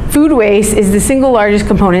food waste is the single largest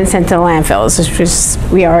component sent to landfills, which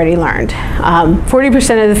we already learned.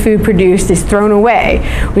 40% of the food produced is thrown away,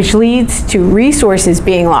 which leads to resources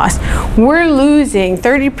being lost. We're losing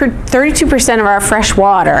 32% of our fresh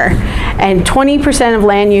water, and 20% of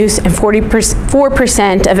land use, and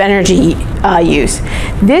 4% of energy use.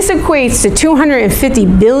 This equates to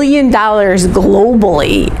 $250 billion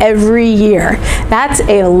globally every year. That's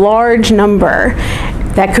a large number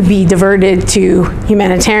that could be diverted to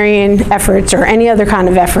humanitarian efforts or any other kind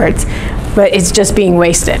of efforts, but it's just being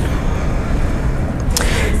wasted.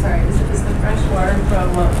 Sorry, is the fresh water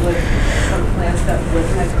from plants that would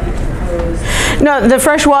have been proposed? No, the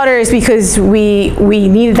fresh water is because we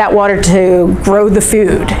needed that water to grow the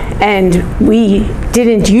food, and we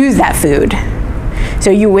didn't use that food. So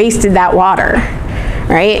you wasted that water,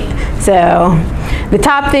 right? So the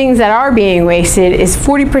top things that are being wasted is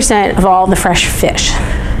 40% of all the fresh fish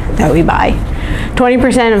that we buy,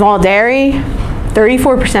 20% of all dairy,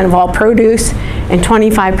 34% of all produce, and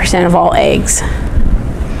 25% of all eggs.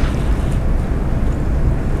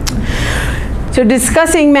 So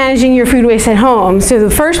discussing managing your food waste at home. So the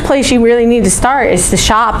first place you really need to start is to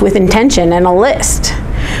shop with intention and a list.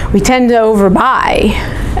 We tend to overbuy.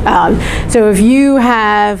 So if you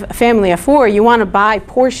have a family of 4, you want to buy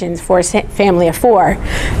portions for a family of 4,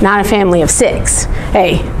 not a family of 6.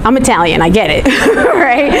 Hey, I'm Italian, I get it,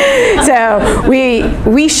 right? So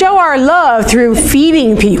we show our love through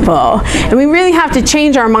feeding people, and we really have to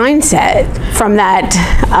change our mindset from that.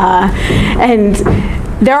 And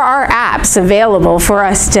there are apps available for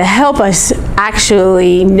us to help us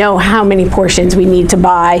actually know how many portions we need to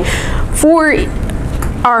buy for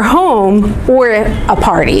our home or a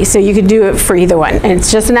party. So you could do it for either one. And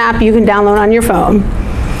it's just an app you can download on your phone.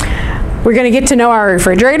 We're gonna get to know our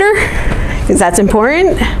refrigerator, because that's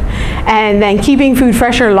important. And then keeping food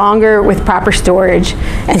fresher longer with proper storage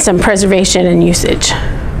and some preservation and usage.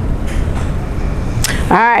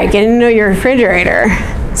 All right, getting to know your refrigerator.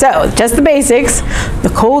 So just the basics,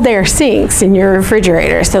 the cold air sinks in your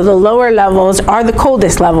refrigerator. So the lower levels are the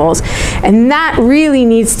coldest levels. And that really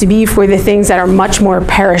needs to be for the things that are much more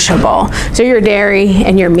perishable. So your dairy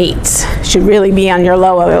and your meats should really be on your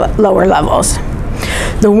lower levels.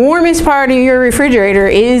 The warmest part of your refrigerator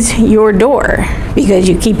is your door, because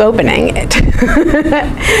you keep opening it.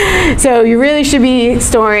 So you really should be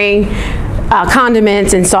storing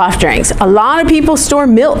condiments and soft drinks. A lot of people store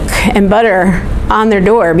milk and butter on their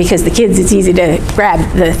door because the kids, it's easy to grab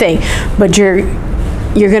the thing, but you're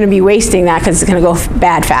going to be wasting that because it's going to go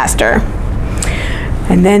bad faster.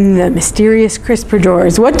 And then the mysterious crisper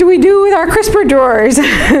drawers. What do we do with our crisper drawers?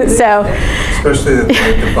 So, especially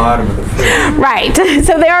at the bottom of the fridge. Right.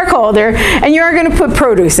 So they are colder, and you are going to put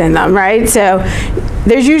produce in them, right? So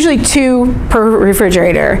there's usually 2 per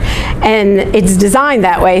refrigerator, and it's designed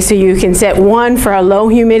that way so you can set one for a low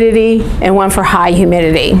humidity and one for high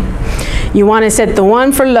humidity. You want to set the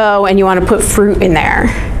one for low, and you want to put fruit in there.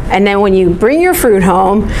 And then when you bring your fruit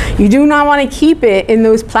home, you do not want to keep it in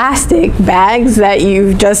those plastic bags that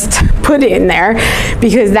you've just put in there,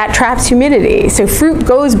 because that traps humidity. So fruit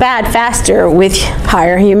goes bad faster with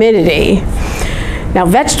higher humidity. Now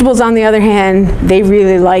vegetables, on the other hand, they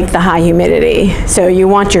really like the high humidity. So you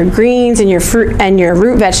want your greens and your fruit and your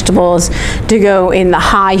root vegetables to go in the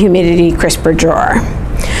high humidity crisper drawer.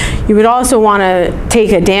 You would also want to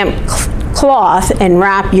take a damp cloth and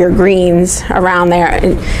wrap your greens around there,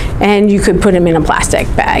 and you could put them in a plastic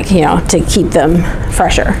bag, you know, to keep them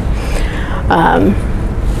fresher.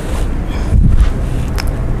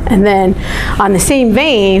 And then on the same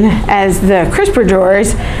vein as the crisper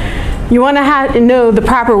drawers, you want to know the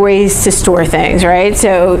proper ways to store things, right?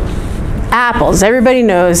 So apples, everybody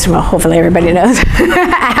knows, well, hopefully everybody knows,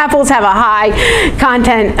 apples have a high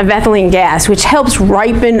content of ethylene gas, which helps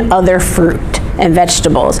ripen other fruit and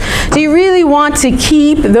vegetables. So you really want to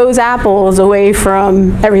keep those apples away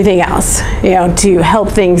from everything else, you know, to help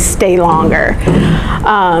things stay longer.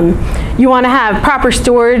 You want to have proper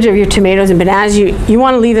storage of your tomatoes and bananas. You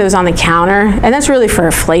want to leave those on the counter, and that's really for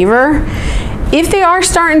flavor. If they are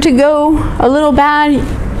starting to go a little bad,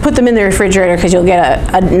 put them in the refrigerator, because you'll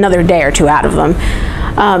get another day or 2 out of them.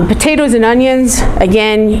 Potatoes and onions,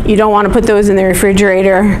 again, you don't want to put those in the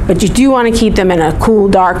refrigerator, but you do want to keep them in a cool,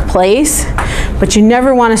 dark place. But you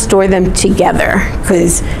never want to store them together,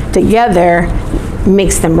 because together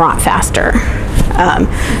makes them rot faster.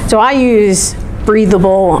 So I use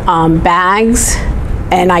breathable bags,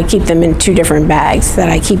 and I keep them in 2 different bags that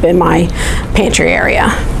I keep in my pantry area.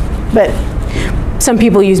 but some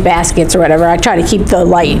people use baskets or whatever. I try to keep the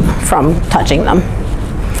light from touching them.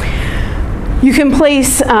 You can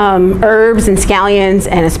place herbs and scallions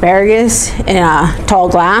and asparagus in a tall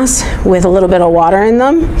glass with a little bit of water in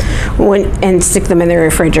them and stick them in the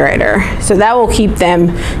refrigerator. So that will keep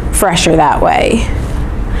them fresher that way.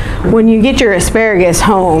 When you get your asparagus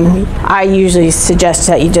home, I usually suggest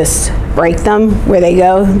that you just break them where they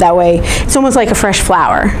go. That way, it's almost like a fresh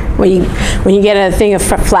flower. When you get a thing of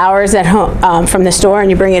flowers at home from the store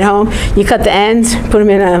and you bring it home, you cut the ends, put them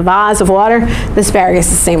in a vase of water. The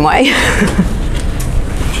asparagus is the same way.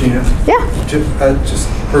 Gina? Yeah? Just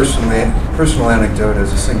personal anecdote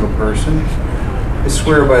as a single person. I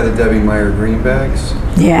swear by the Debbie Meyer green bags.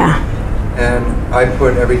 Yeah. And I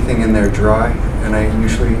put everything in there dry, and I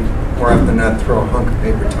usually, more often than not, throw a hunk of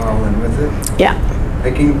paper towel in with it. Yeah.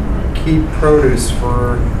 I can keep produce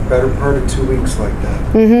for the better part of 2 weeks like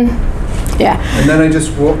that. Mm-hmm. Yeah. And then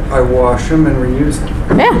I wash them and reuse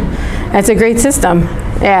them. Yeah, that's a great system.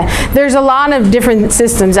 Yeah, there's a lot of different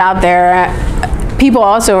systems out there. People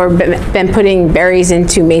also have been putting berries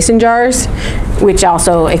into mason jars, which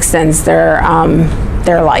also extends their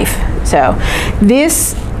life. So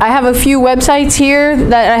I have a few websites here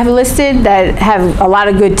that I have listed that have a lot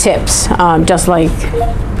of good tips, just like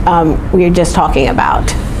we were just talking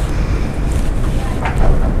about.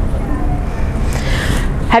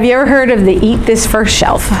 Have you ever heard of the Eat This First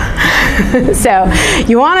shelf? So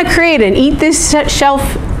you want to create an Eat This shelf,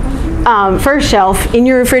 first shelf in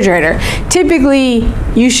your refrigerator. Typically,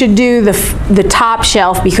 you should do the top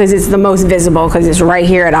shelf because it's the most visible, because it's right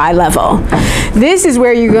here at eye level. This is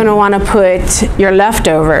where you're going to want to put your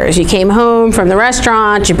leftovers. You came home from the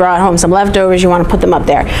restaurant, you brought home some leftovers, you want to put them up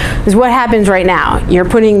there. Because what happens right now, you're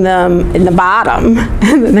putting them in the bottom,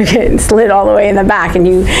 and then they're getting slid all the way in the back, and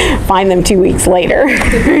you find them 2 weeks later.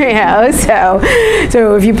 You know,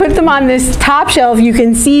 so if you put them on this top shelf, you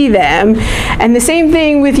can see them. And the same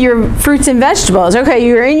thing with your fruits and vegetables. Okay,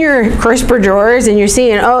 you're in your crisper drawers and you're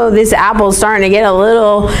seeing, oh, this apple's starting to get a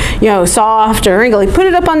little, soft or wrinkly. Put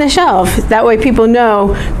it up on the shelf. That way people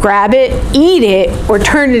know, grab it, eat it, or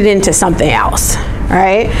turn it into something else. All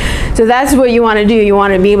right? So that's what you want to do. You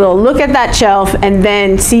want to be able to look at that shelf and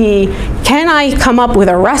then see, can I come up with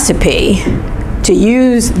a recipe to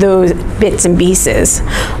use those bits and pieces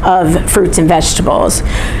of fruits and vegetables?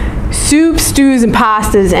 Soups, stews, and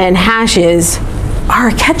pastas and hashes are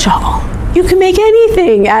a catch-all. You can make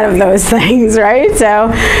anything out of those things, right?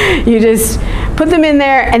 So you just put them in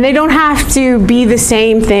there, and they don't have to be the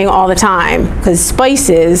same thing all the time, because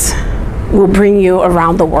spices will bring you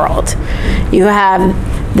around the world. You have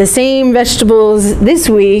the same vegetables this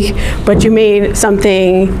week, but you made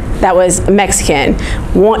something that was Mexican.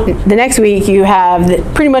 The next week you have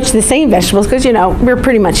pretty much the same vegetables, because we're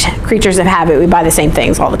pretty much creatures of habit. We buy the same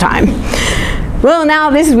things all the time. Well, now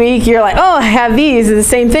this week you're like, oh, I have these, it's the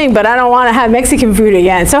same thing, but I don't want to have Mexican food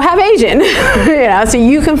again, so have Asian. So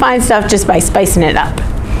you can find stuff just by spicing it up.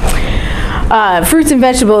 Fruits and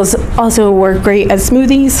vegetables also work great as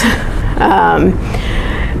smoothies.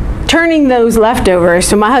 Turning those leftovers,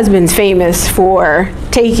 so my husband's famous for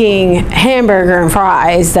taking hamburger and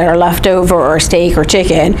fries that are left over, or steak or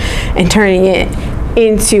chicken, and turning it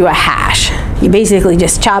into a hash. You basically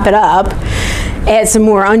just chop it up, add some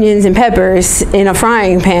more onions and peppers in a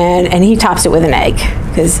frying pan, and he tops it with an egg,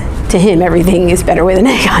 because to him everything is better with an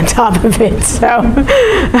egg on top of it. So,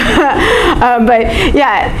 but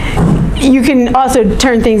yeah, you can also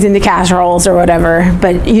turn things into casseroles or whatever,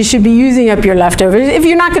 but you should be using up your leftovers if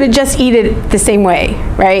you're not going to just eat it the same way,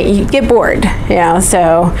 right? You get bored,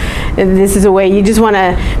 so this is a way you just want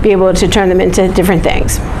to be able to turn them into different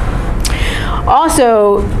things.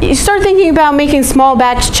 Also, you start thinking about making small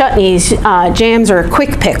batch chutneys, jams, or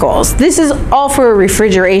quick pickles. This is all for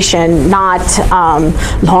refrigeration, not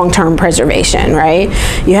long-term preservation, right?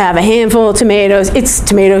 You have a handful of tomatoes. It's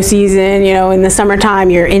tomato season, in the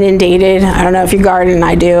summertime you're inundated. I don't know if you garden,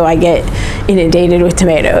 I do. I get inundated with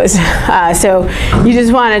tomatoes. So you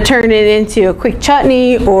just want to turn it into a quick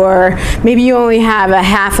chutney, or maybe you only have a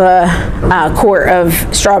half a quart of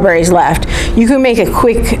strawberries left. You can make a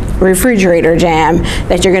quick refrigerator jam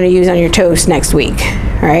that you're going to use on your toast next week,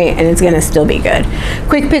 right? And it's going to still be good.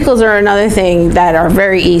 Quick pickles are another thing that are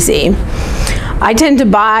very easy. I tend to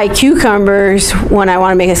buy cucumbers when I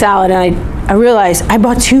want to make a salad, and I realize I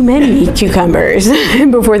bought too many cucumbers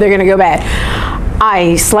before they're going to go bad.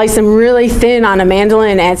 I slice them really thin on a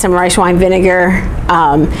mandolin, add some rice wine vinegar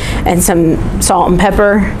and some salt and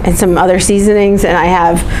pepper and some other seasonings, and I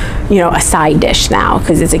have, a side dish now,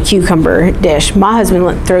 because it's a cucumber dish. My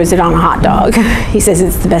husband throws it on a hot dog. He says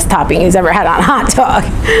it's the best topping he's ever had on a hot dog.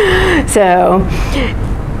 So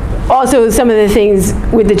Also, some of the things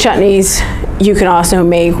with the chutneys, you can also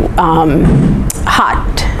make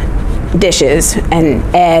hot dishes and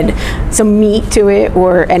add some meat to it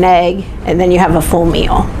or an egg, and then you have a full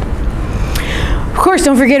meal. Of course,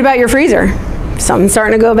 don't forget about your freezer. If something's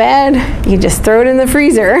starting to go bad, you just throw it in the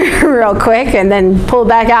freezer real quick and then pull it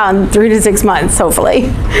back out in 3 to 6 months, hopefully.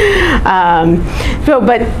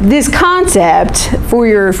 But this concept for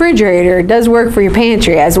your refrigerator does work for your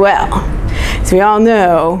pantry as well. So we all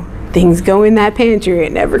know things go in that pantry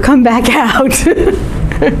and never come back out.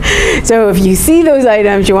 So if you see those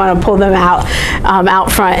items, you want to pull them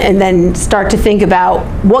out front and then start to think about,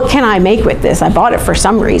 what can I make with this? I bought it for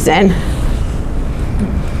some reason.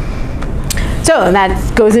 So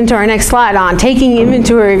that goes into our next slide on taking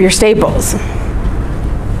inventory of your staples.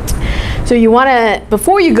 So you want to,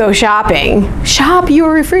 before you go shopping, shop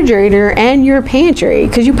your refrigerator and your pantry,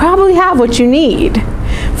 because you probably have what you need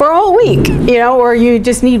for a whole week, you know, or you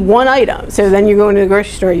just need one item. So then you go into the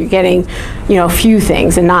grocery store, you're getting, you know, a few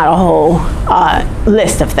things and not a whole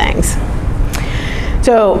list of things.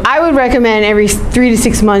 So I would recommend every 3 to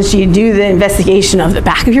 6 months you do the investigation of the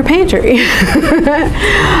back of your pantry.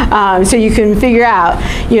 So you can figure out,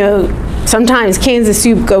 you know, sometimes cans of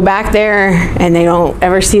soup go back there and they don't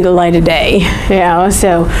ever see the light of day, you know,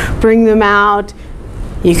 so bring them out.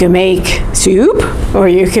 You can make soup, or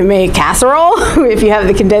you can make casserole if you have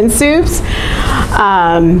the condensed soups.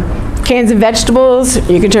 Cans of vegetables,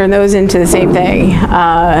 you can turn those into the same thing.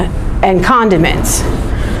 And condiments.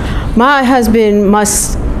 My husband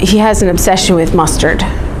he has an obsession with mustard.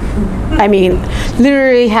 I mean,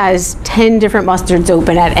 literally has 10 different mustards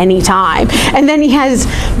open at any time. And then he has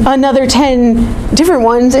another 10 different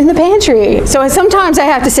ones in the pantry. So sometimes I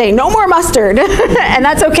have to say, no more mustard. And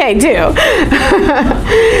that's okay too.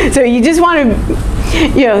 So you just want to,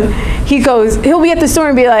 you know, he'll be at the store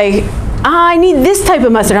and be like, I need this type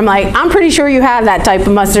of mustard. I'm like, I'm pretty sure you have that type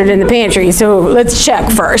of mustard in the pantry, so let's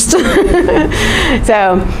check first.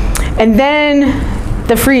 And then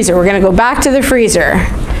the freezer. We're gonna go back to the freezer.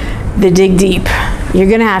 The dig deep. You're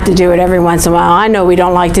gonna have to do it every once in a while. I know we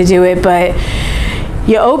don't like to do it, but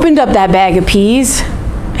you opened up that bag of peas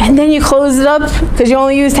and then you closed it up because you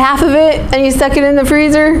only used half of it and you stuck it in the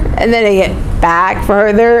freezer, and then they get back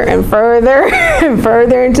further and further and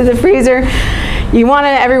further into the freezer. You want to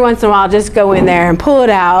every once in a while just go in there and pull it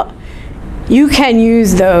out. You can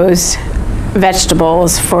use those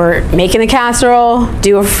vegetables for making a casserole,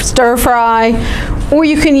 do a stir fry, or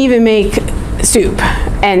you can even make soup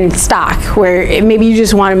and stock, where maybe you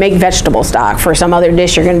just want to make vegetable stock for some other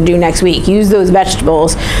dish you're going to do next week. Use those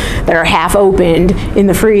vegetables that are half opened in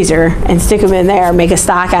the freezer and stick them in there, make a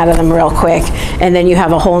stock out of them real quick, and then you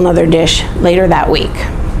have a whole nother dish later that week.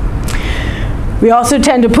 We also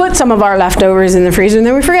tend to put some of our leftovers in the freezer and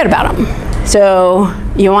then we forget about them. So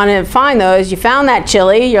you want to find those. You found that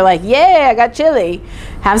chili, you're like, yeah, I got chili.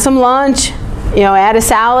 Have some lunch, you know, add a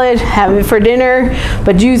salad, have it for dinner,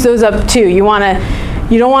 but use those up too. You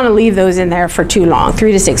don't want to leave those in there for too long.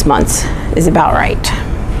 3 to 6 months is about right.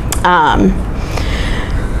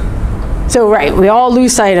 We all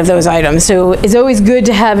lose sight of those items. So it's always good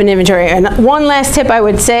to have an inventory. And one last tip I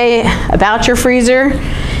would say about your freezer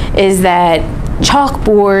is that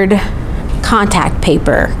chalkboard contact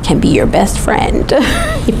paper can be your best friend.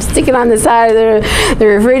 You stick it on the side of the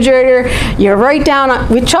refrigerator, you write down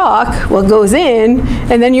with chalk what goes in,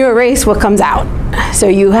 and then you erase what comes out. So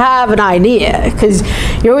you have an idea, because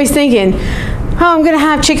you're always thinking, oh, I'm gonna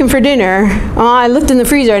have chicken for dinner. Oh, I looked in the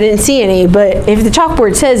freezer, I didn't see any, but if the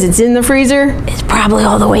chalkboard says it's in the freezer, it's probably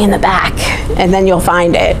all the way in the back, and then you'll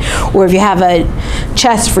find it. Or if you have a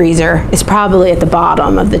chest freezer, it's probably at the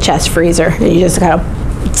bottom of the chest freezer, and you just gotta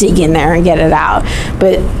dig in there and get it out.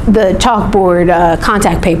 But the chalkboard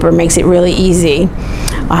contact paper makes it really easy.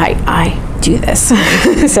 I do this,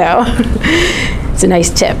 so it's a nice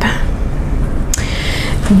tip.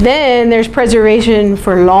 Then there's preservation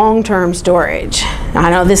for long-term storage. I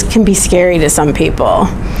know this can be scary to some people.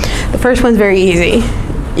 The first one's very easy.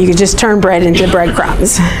 You could just turn bread into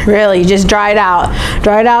breadcrumbs. Really, you just dry it out.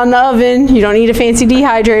 Dry it out in the oven. You don't need a fancy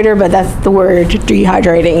dehydrator, but that's the word,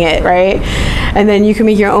 dehydrating it, right? And then you can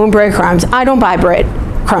make your own breadcrumbs. I don't buy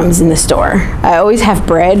breadcrumbs in the store. I always have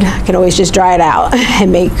bread. I can always just dry it out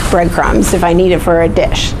and make breadcrumbs if I need it for a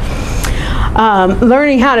dish.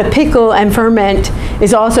 Learning how to pickle and ferment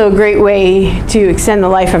is also a great way to extend the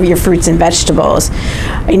life of your fruits and vegetables.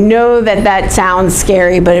 I know that that sounds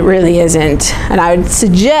scary, but it really isn't. And I would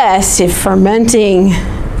suggest, if fermenting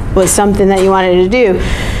was something that you wanted to do,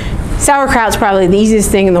 sauerkraut's probably the easiest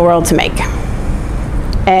thing in the world to make.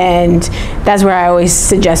 And that's where I always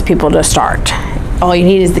suggest people to start. all you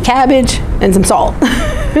need is the cabbage and some salt.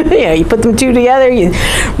 You put them two together, you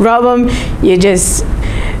rub them, you just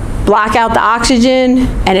block out the oxygen,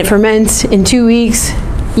 and it ferments in 2 weeks.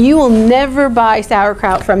 You will never buy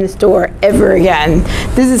sauerkraut from the store ever again.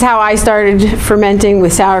 This is how I started fermenting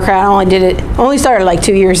with sauerkraut. I only started like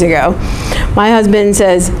 2 years ago. My husband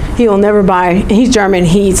says he will never buy, he's German,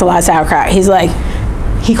 he eats a lot of sauerkraut. He's like,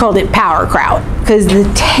 he called it powerkraut because the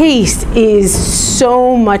taste is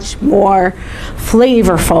so much more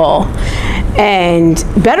flavorful and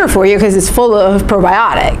better for you because it's full of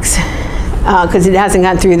probiotics. Because it hasn't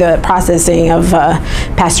gone through the processing of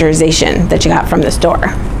pasteurization that you got from the store.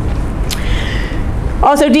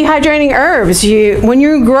 Also, dehydrating herbs. When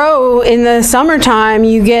you grow in the summertime,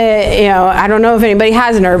 you get, I don't know if anybody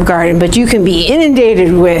has an herb garden, but you can be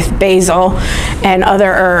inundated with basil and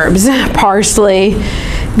other herbs, parsley.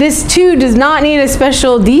 This too does not need a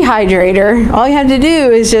special dehydrator. All you have to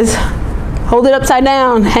do is just hold it upside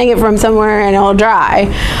down, hang it from somewhere, and it'll dry.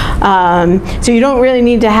 So you don't really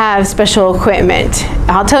need to have special equipment.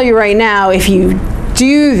 I'll tell you right now, if you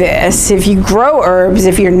do this, if you grow herbs,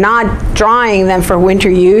 if you're not drying them for winter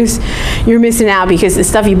use, you're missing out because the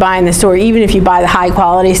stuff you buy in the store, even if you buy the high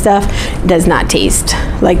quality stuff, does not taste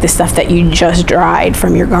like the stuff that you just dried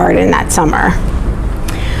from your garden that summer.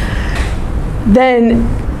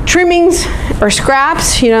 Then trimmings or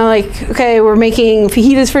scraps, okay, we're making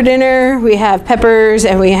fajitas for dinner, we have peppers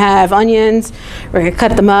and we have onions, we're gonna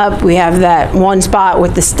cut them up, we have that one spot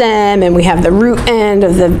with the stem and we have the root end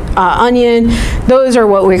of the onion. Those are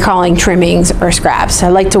what we're calling trimmings or scraps. I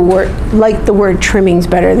like the word trimmings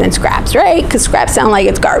better than scraps, right? Because scraps sound like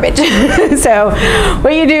it's garbage. So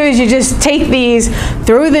what you do is you just take these,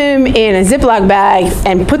 throw them in a Ziploc bag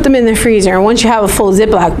and put them in the freezer, and once you have a full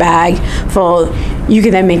Ziploc bag full, you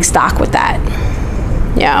can then make stock with that.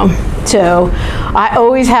 So I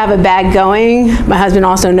always have a bag going. My husband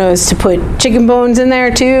also knows to put chicken bones in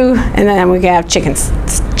there too, and then we can have chicken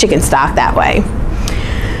stock that way.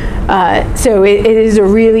 So it is a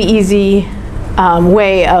really easy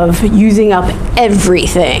way of using up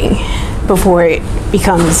everything before it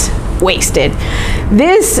becomes wasted.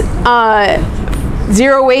 This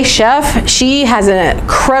Zero Waste Chef, she has an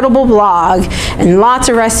incredible blog and lots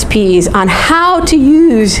of recipes on how to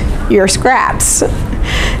use your scraps.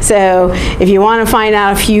 So if you want to find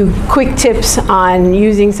out a few quick tips on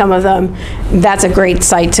using some of them, that's a great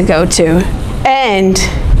site to go to. And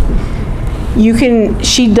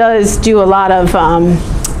she does do a lot of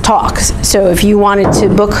talks. So if you wanted to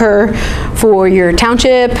book her for your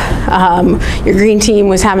township, your green team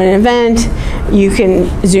was having an event, you can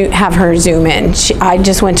have her Zoom in. I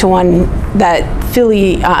just went to one that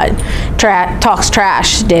Philly Talks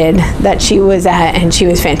Trash did that she was at, and she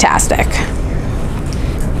was fantastic.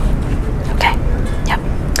 Okay, yep.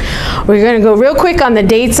 We're gonna go real quick on the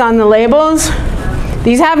dates on the labels.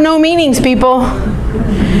 These have no meanings, people.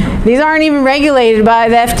 These aren't even regulated by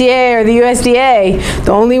the FDA or the USDA.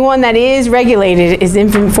 The only one that is regulated is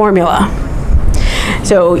infant formula.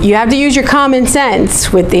 So you have to use your common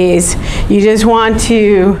sense with these. You just want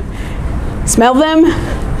to smell them,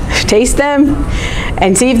 taste them,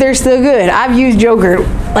 and see if they're still good. I've used yogurt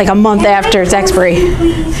like a month after its expiry.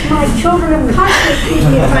 My children are constantly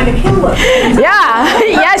trying to kill them. Yeah,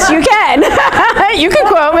 yes, you can. You can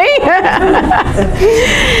quote me.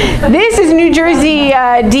 This is New Jersey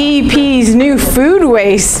DEP's new food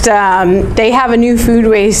waste. They have a new food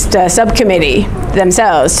waste subcommittee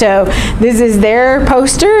themselves. So this is their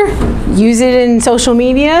poster. Use it in social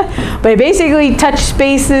media. But it basically touch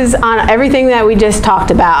bases on everything that we just talked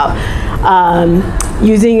about.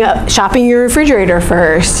 Shopping your refrigerator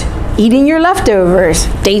first, eating your leftovers.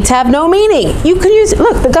 Dates have no meaning. You can use it.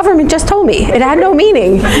 Look, the government just told me it had no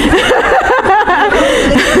meaning.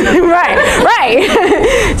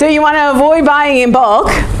 Right. So you want to avoid buying in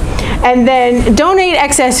bulk. And then donate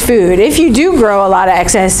excess food. If you do grow a lot of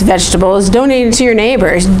excess vegetables, donate it to your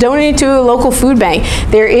neighbors. Donate it to a local food bank.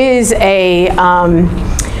 There is a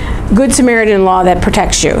Good Samaritan law that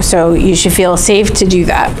protects you, so you should feel safe to do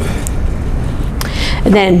that.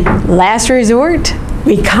 And then last resort,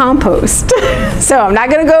 we compost. So I'm not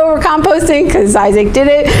gonna go over composting because Isaac did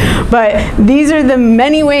it, but these are the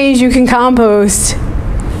many ways you can compost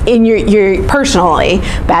in your personally.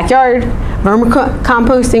 Backyard,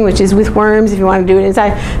 vermicomposting, which is with worms if you want to do it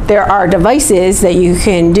inside. There are devices that you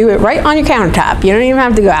can do it right on your countertop. You don't even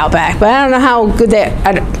have to go out back, but I don't know how good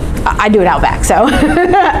I do it out back, so.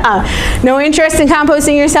 No interest in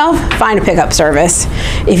composting yourself? Find a pickup service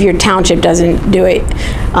if your township doesn't do it,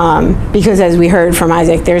 because as we heard from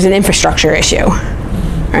Isaac, there's an infrastructure issue,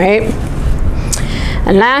 right?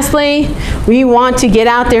 And lastly, we want to get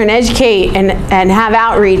out there and educate and have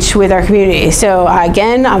outreach with our community. So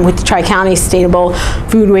again, I'm with the Tri-County Sustainable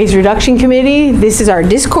Food Waste Reduction Committee. This is our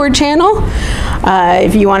Discord channel.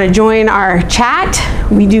 If you want to join our chat,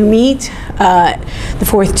 we do meet the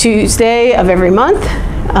fourth Tuesday of every month,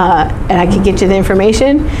 and I can get you the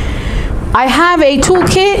information. I have a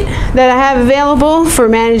toolkit that I have available for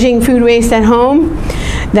managing food waste at home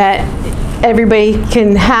that everybody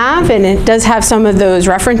can have, and it does have some of those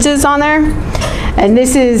references on there. And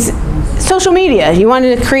this is social media. You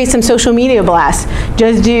wanted to create some social media blasts.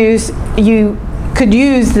 You could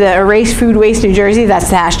use the Erase Food Waste New Jersey. That's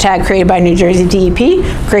the hashtag created by New Jersey DEP.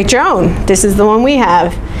 Create your own. This is the one we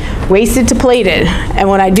have. Wasted to plated. And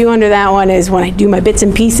what I do under that one is when I do my bits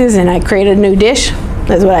and pieces and I create a new dish,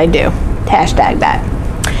 that's what I do. Hashtag that.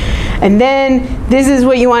 And then this is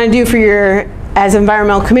what you want to do for your, as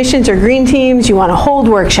environmental commissions or green teams, you want to hold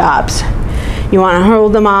workshops. You want to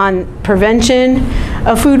hold them on prevention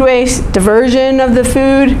of food waste, diversion of the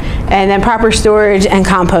food, and then proper storage and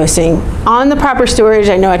composting. On the proper storage,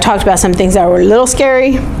 I know I talked about some things that were a little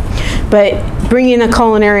scary, but bring in a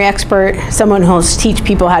culinary expert, someone who'll teach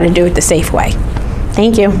people how to do it the safe way.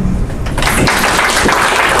 Thank you.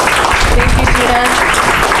 Thank you, Gina.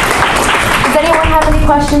 Does anyone have any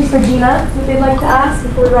questions for Gina that they'd like to ask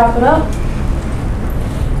before we wrap it up?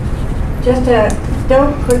 Just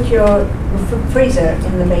don't put your freezer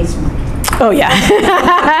in the basement. Oh yeah.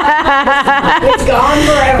 It's gone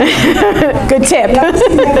forever. Good tip. You don't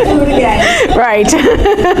see that food again. Right.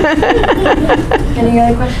 Any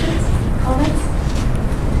other questions, comments?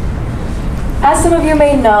 As some of you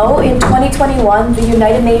may know, in 2021, the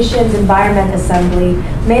United Nations Environment Assembly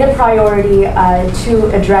made a priority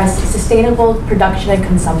to address sustainable production and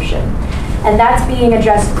consumption. And that's being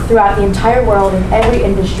addressed throughout the entire world in every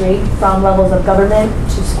industry, from levels of government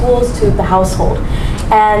to schools to the household.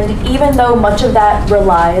 And even though much of that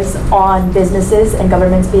relies on businesses and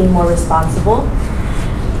governments being more responsible,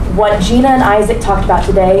 what Gina and Isaac talked about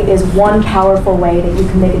today is one powerful way that you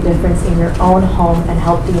can make a difference in your own home and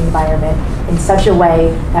help the environment in such a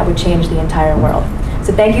way that would change the entire world.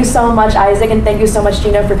 So thank you so much, Isaac, and thank you so much,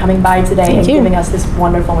 Gina, for coming by today and giving us this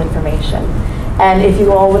wonderful information. And if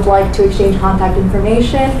you all would like to exchange contact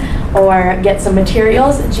information or get some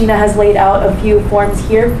materials, Gina has laid out a few forms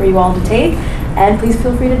here for you all to take, and please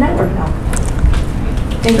feel free to network now.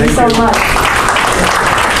 Thank you so much.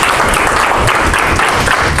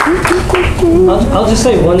 I'll just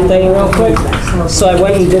say one thing real quick. So I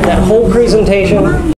went and did that whole presentation.